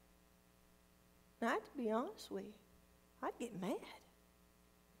 And I have to be honest with you, I'd get mad.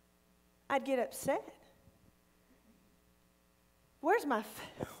 I'd get upset. Where's my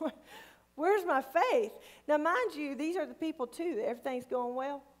faith? Now, mind you, these are the people, too, that everything's going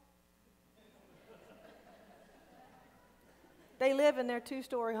well. They live in their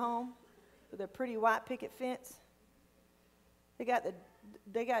 2-story home with a pretty white picket fence. They got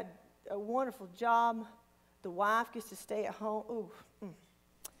a wonderful job. The wife gets to stay at home.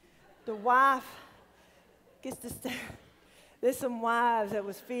 The wife gets to stay. There's some wives that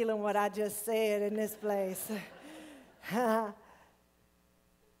was feeling what I just said in this place.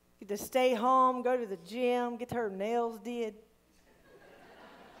 Get to stay home, go to the gym, get her nails did,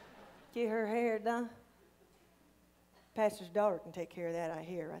 get her hair done. Pastor's daughter can take care of that, I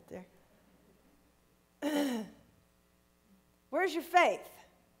hear, right there. Where's your faith?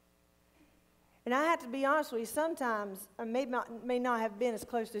 And I have to be honest with you, sometimes I may not have been as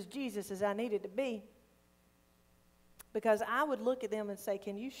close as Jesus as I needed to be, because I would look at them and say,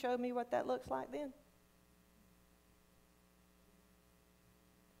 "Can you show me what that looks like then?"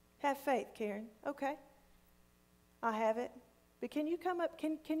 Have faith, Karen. Okay. I have it. But can you come up,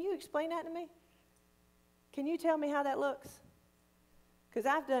 can you explain that to me? Can you tell me how that looks? Because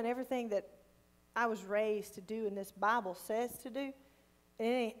I've done everything that I was raised to do and this Bible says to do,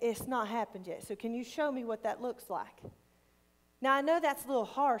 and it's not happened yet. So can you show me what that looks like? Now, I know that's a little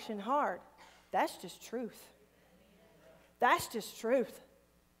harsh and hard. That's just truth. That's just truth.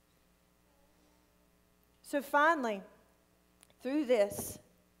 So finally, through this,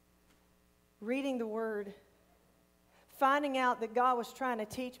 reading the Word, finding out that God was trying to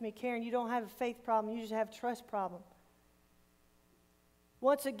teach me, Karen, you don't have a faith problem, you just have a trust problem.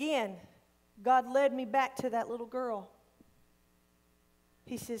 Once again, God led me back to that little girl.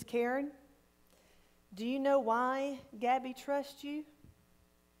 He says, "Karen, do you know why Gabby trusts you?"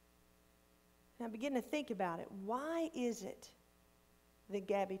 And I begin to think about it. Why is it that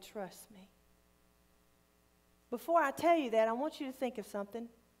Gabby trusts me? Before I tell you that, I want you to think of something.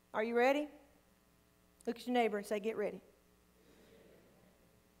 Are you ready? Look at your neighbor and say, "Get ready."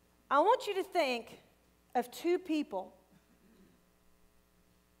 I want you to think of 2 people.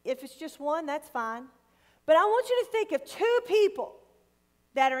 If it's just one, that's fine. But I want you to think of 2 people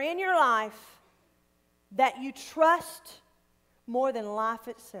that are in your life that you trust more than life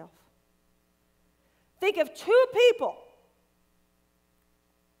itself. Think of 2 people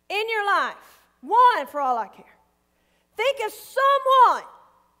in your life. One, for all I care. Think of someone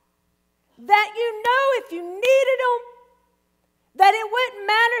that you know if you needed them, that it wouldn't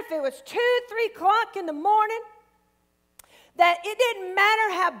matter if it was 2, 3 o'clock in the morning, that it didn't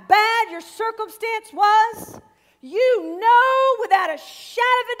matter how bad your circumstance was. You know without a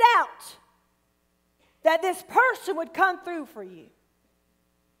shadow of a doubt that this person would come through for you.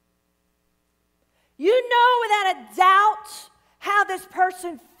 You know without a doubt how this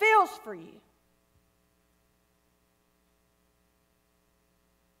person feels for you.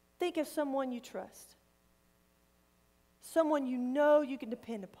 Think of someone you trust. Someone you know you can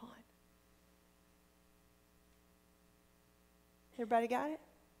depend upon. Everybody got it?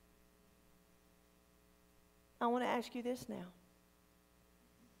 I want to ask you this now.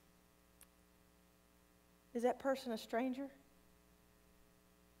 Is that person a stranger?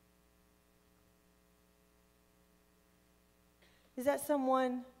 Is that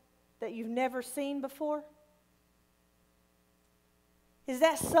someone that you've never seen before? Is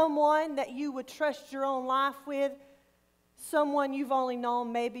that someone that you would trust your own life with? Someone you've only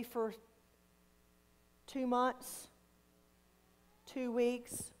known maybe for 2 months, 2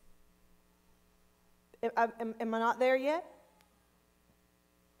 weeks? Am I not there yet?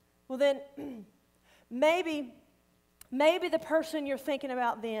 Well then, maybe the person you're thinking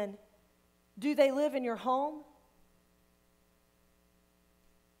about then, do they live in your home?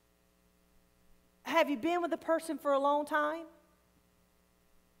 Have you been with a person for a long time?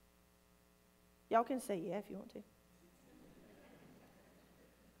 Y'all can say yeah if you want to.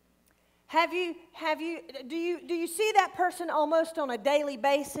 Do you see that person almost on a daily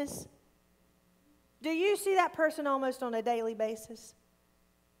basis? Do you see that person almost on a daily basis?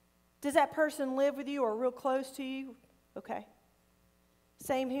 Does that person live with you or real close to you? Okay.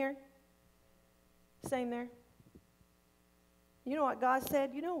 Same here. Same there. You know what God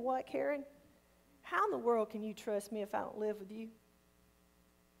said? You know what, Karen? How in the world can you trust me if I don't live with you?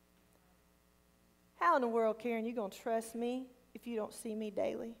 How in the world, Karen, you going to trust me if you don't see me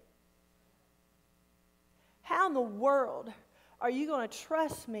daily? How in the world are you going to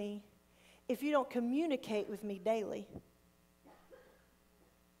trust me if you don't communicate with me daily?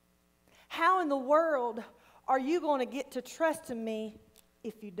 How in the world are you going to get to trusting me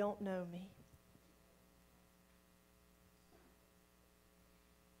if you don't know me?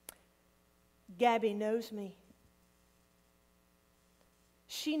 Gabby knows me.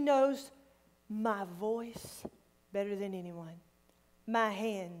 She knows my voice better than anyone, my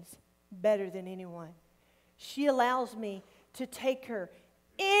hands better than anyone. She allows me to take her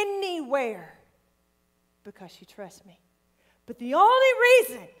anywhere because she trusts me. But the only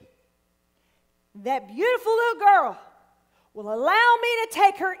reason that beautiful little girl will allow me to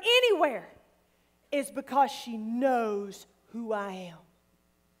take her anywhere is because she knows who I am.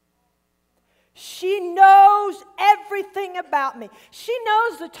 She knows everything about me. She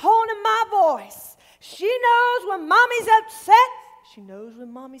knows the tone of my voice. She knows when mommy's upset. She knows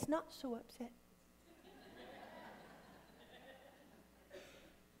when mommy's not so upset.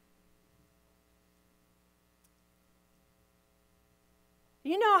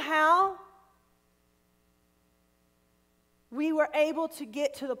 You know how we were able to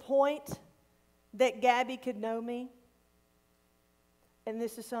get to the point that Gabby could know me? And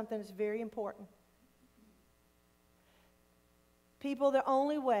this is something that's very important. People, the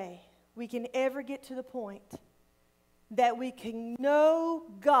only way we can ever get to the point that we can know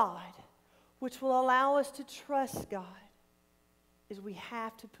God, which will allow us to trust God, is we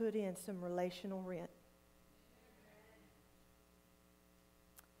have to put in some relational rent.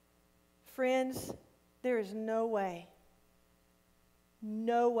 Friends, there is no way,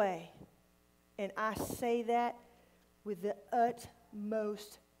 and I say that with the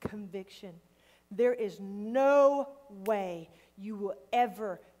utmost conviction, there is no way you will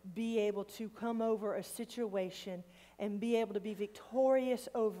ever be able to come over a situation and be able to be victorious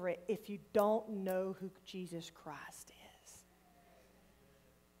over it if you don't know who Jesus Christ is.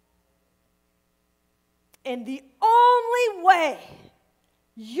 And the only way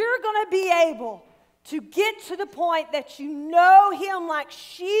you're going to be able to get to the point that you know Him like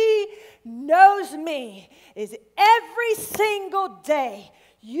she knows me is every single day.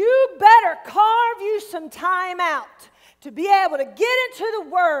 You better carve you some time out to be able to get into the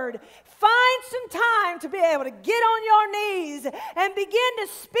Word. Find some time to be able to get on your knees and begin to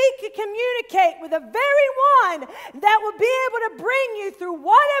speak and communicate with the very one that will be able to bring you through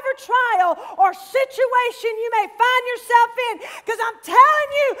whatever trial or situation you may find yourself in. Because I'm telling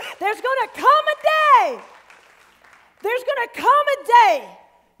you, there's going to come a day. There's going to come a day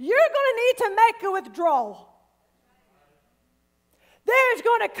you're going to need to make a withdrawal. There's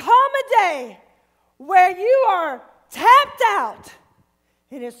going to come a day where you are tapped out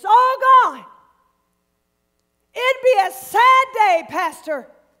and it's all gone. It'd be a sad day, Pastor,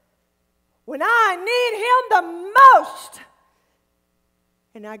 when I need Him the most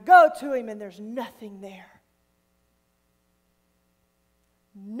and I go to Him and there's nothing there.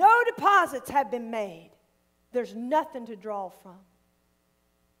 No deposits have been made. There's nothing to draw from.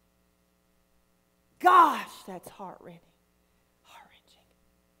 Gosh, that's heart-wrenching.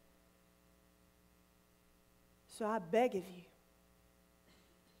 So I beg of you,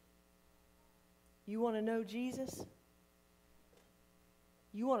 you want to know Jesus?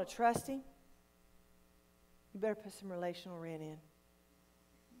 You want to trust Him? You better put some relational rent in.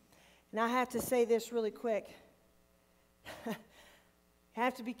 And I have to say this really quick. I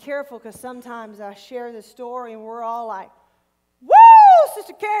have to be careful because sometimes I share this story and we're all like, woo,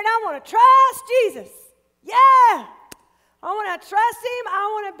 Sister Karen, I want to trust Jesus. Yeah. I want to trust him. I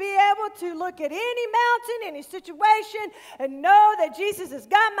want to be able to look at any mountain, any situation, and know that Jesus has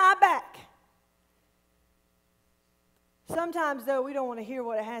got my back. Sometimes, though, we don't want to hear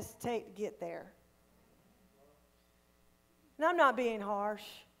what it has to take to get there. And I'm not being harsh.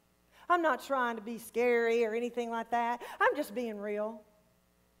 I'm not trying to be scary or anything like that. I'm just being real.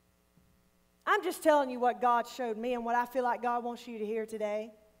 I'm just telling you what God showed me and what I feel like God wants you to hear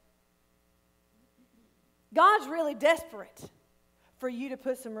today. God's really desperate for you to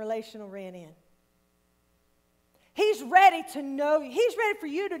put some relational rent in. He's ready to know you. He's ready for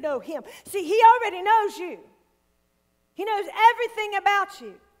you to know him. See, he already knows you. He knows everything about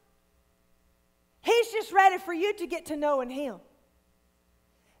you. He's just ready for you to get to knowing him.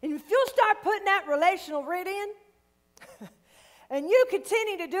 And if you'll start putting that relational rent in, and you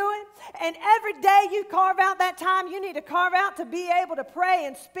continue to do it, and every day you carve out that time you need to carve out to be able to pray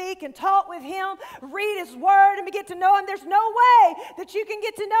and speak and talk with him, read his word and get to know him. There's no way that you can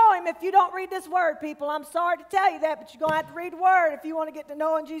get to know him if you don't read this word, people. I'm sorry to tell you that, but you're going to have to read the word if you want to get to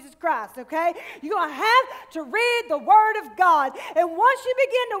know Jesus Christ, okay? You're going to have to read the word of God. And once you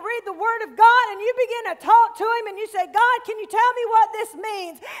begin to read the word of God and you begin to talk to him and you say, God, can you tell me what this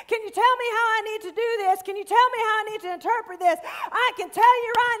means? Can you tell me how I need to do this? Can you tell me how I need to interpret this? I can tell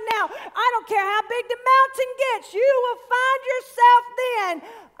you right now, I don't care how big the mountain gets, you will find yourself then,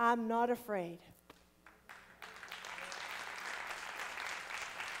 I'm not afraid.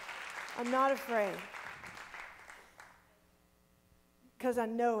 I'm not afraid. Because I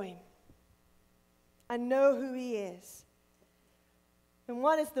know him. I know who he is. And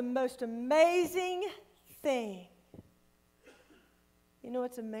what is the most amazing thing? You know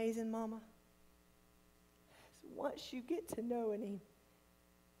what's amazing, Mama? Once you get to know him,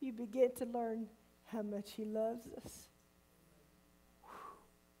 you begin to learn how much he loves us.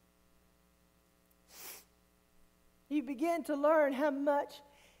 You begin to learn how much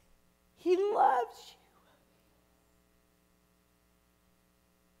he loves you.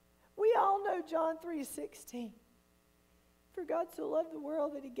 We all know John 3:16. For God so loved the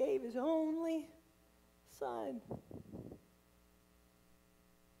world that he gave his only Son.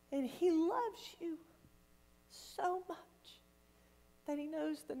 And he loves you so much that he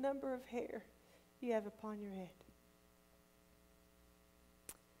knows the number of hair you have upon your head.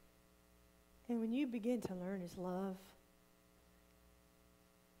 And when you begin to learn his love,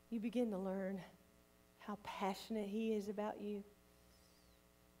 you begin to learn how passionate he is about you,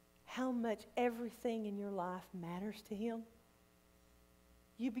 how much everything in your life matters to him.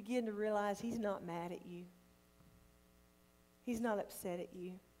 You begin to realize he's not mad at you. He's not upset at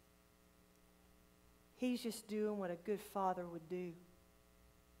you. He's just doing what a good father would do.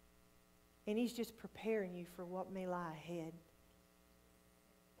 And he's just preparing you for what may lie ahead.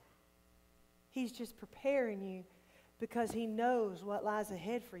 He's just preparing you because he knows what lies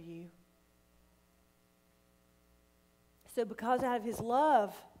ahead for you. So because out of his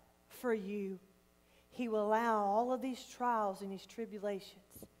love for you, he will allow all of these trials and these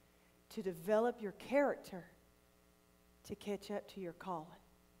tribulations to develop your character to catch up to your calling.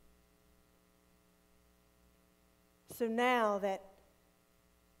 So now that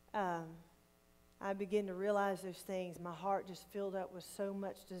I begin to realize those things, my heart just filled up with so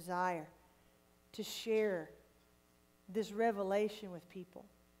much desire to share this revelation with people.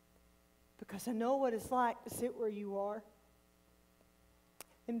 Because I know what it's like to sit where you are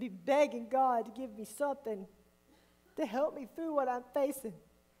and be begging God to give me something to help me through what I'm facing.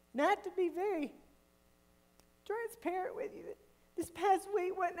 Not to be very transparent with you, this past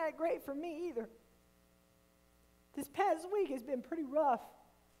week wasn't that great for me either. This past week has been pretty rough,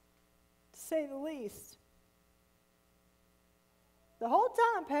 to say the least. The whole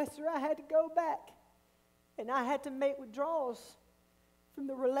time, Pastor, I had to go back and I had to make withdrawals from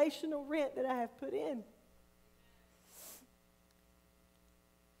the relational rent that I have put in.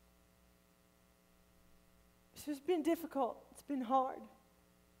 So it's been difficult. It's been hard.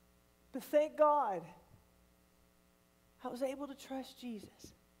 But thank God I was able to trust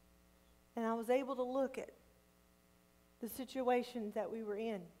Jesus. And I was able to look at the situation that we were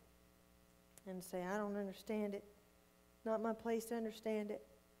in and say, I don't understand it. Not my place to understand it.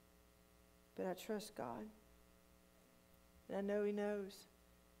 But I trust God. And I know he knows.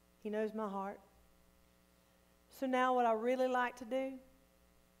 He knows my heart. So now what I really like to do,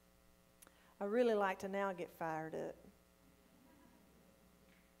 I really like to now get fired up.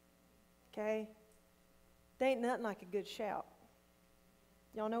 Okay? There ain't nothing like a good shout.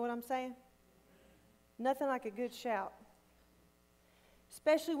 Y'all know what I'm saying? Nothing like a good shout.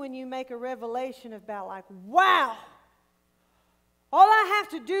 Especially when you make a revelation about like, wow, all I have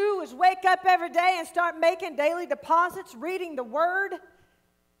to do is wake up every day and start making daily deposits, reading the Word.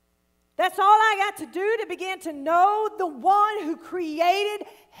 That's all I got to do to begin to know the one who created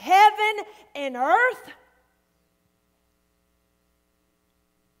heaven and earth.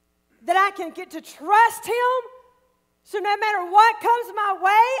 That I can get to trust Him. So no matter what comes my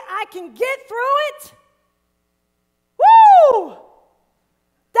way, I can get through it. Woo!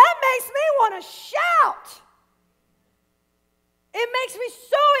 That makes me want to shout. It makes me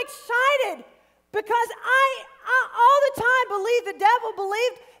so excited because I all the time believe the devil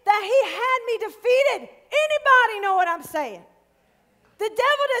believed that he had me defeated. Anybody know what I'm saying? The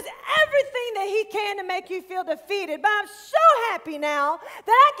devil does everything that he can to make you feel defeated. But I'm so happy now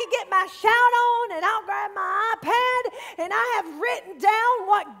that I can get my shout on and I'll grab my iPad and I have written down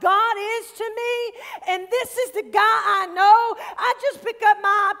what God is to me. And this is the God I know. I just pick up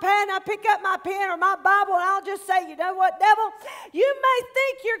my iPad and I pick up my pen or my Bible and I'll just say, you know what, devil? You may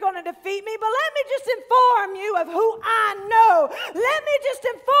think you're going to defeat me, but let me just inform you of who I know. Let me just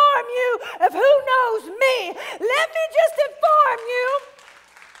inform you of who knows me. Let me just inform you.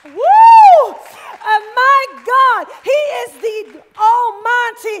 Woo! My God, He is the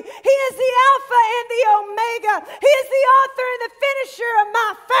Almighty. He is the Alpha and the Omega. He is the author and the finisher of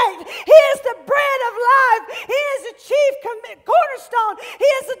my faith. He is the bread of life. He is the chief cornerstone. He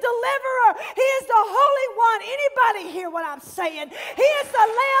is the deliverer. He is the Holy One. Anybody hear what I'm saying? He is the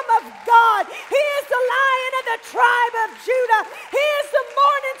Lamb of God. He is the Lion of the tribe of Judah. He is the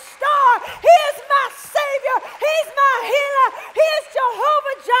morning star. He is my Savior. He's my healer. He is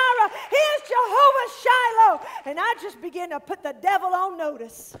Jehovah Jireh. He is Jehovah Shiloh. And I just begin to put the devil on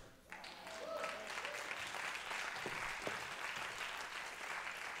notice.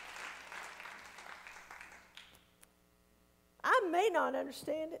 I may not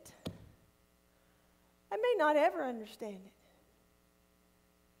understand it. I may not ever understand it.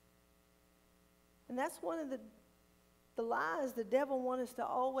 And that's one of the lies the devil wants us to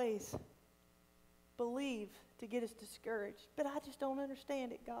always believe to get us discouraged. But I just don't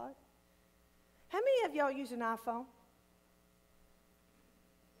understand it, God. How many of y'all use an iPhone?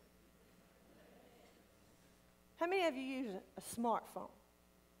 How many of you use a smartphone?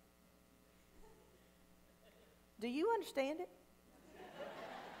 Do you understand it?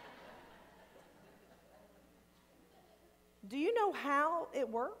 Do you know how it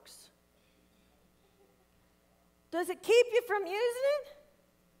works? Does it keep you from using it?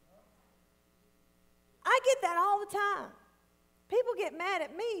 I get that all the time. People get mad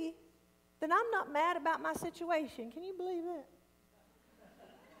at me, then I'm not mad about my situation. Can you believe it?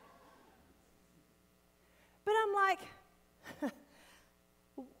 But I'm like,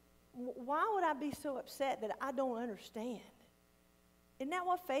 why would I be so upset that I don't understand? Isn't that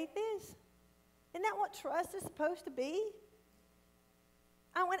what faith is? Isn't that what trust is supposed to be?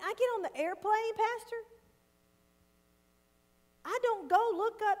 When I get on the airplane, Pastor, I don't go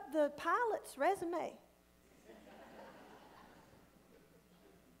look up the pilot's resume.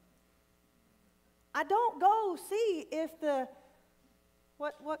 I don't go see if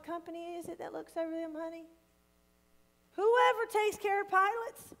what company is it that looks over them, honey? Whoever takes care of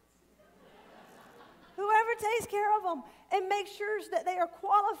pilots, whoever takes care of them and makes sure that they are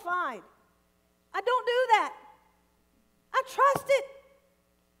qualified. I don't do that. I trust it.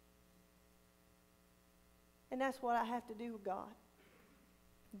 And that's what I have to do with God.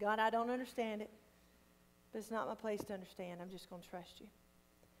 God, I don't understand it, but it's not my place to understand. I'm just going to trust you.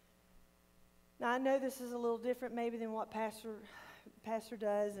 Now, I know this is a little different maybe than what Pastor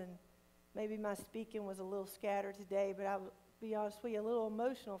does, and maybe my speaking was a little scattered today, but I'll be honest with you, a little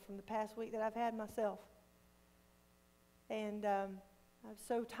emotional from the past week that I've had myself. And I'm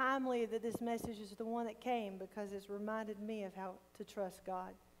so timely that this message is the one that came because it's reminded me of how to trust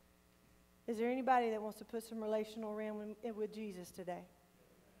God. Is there anybody that wants to put some relational realm with Jesus today?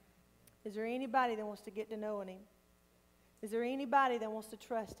 Is there anybody that wants to get to know Him? Is there anybody that wants to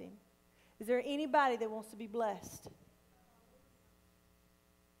trust Him? Is there anybody that wants to be blessed?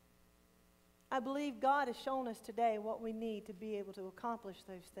 I believe God has shown us today what we need to be able to accomplish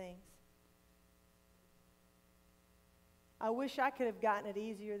those things. I wish I could have gotten it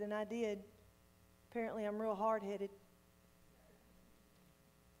easier than I did. Apparently, I'm real hard-headed.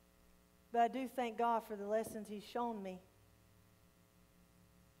 But I do thank God for the lessons He's shown me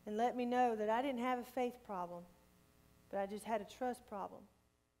and let me know that I didn't have a faith problem, but I just had a trust problem.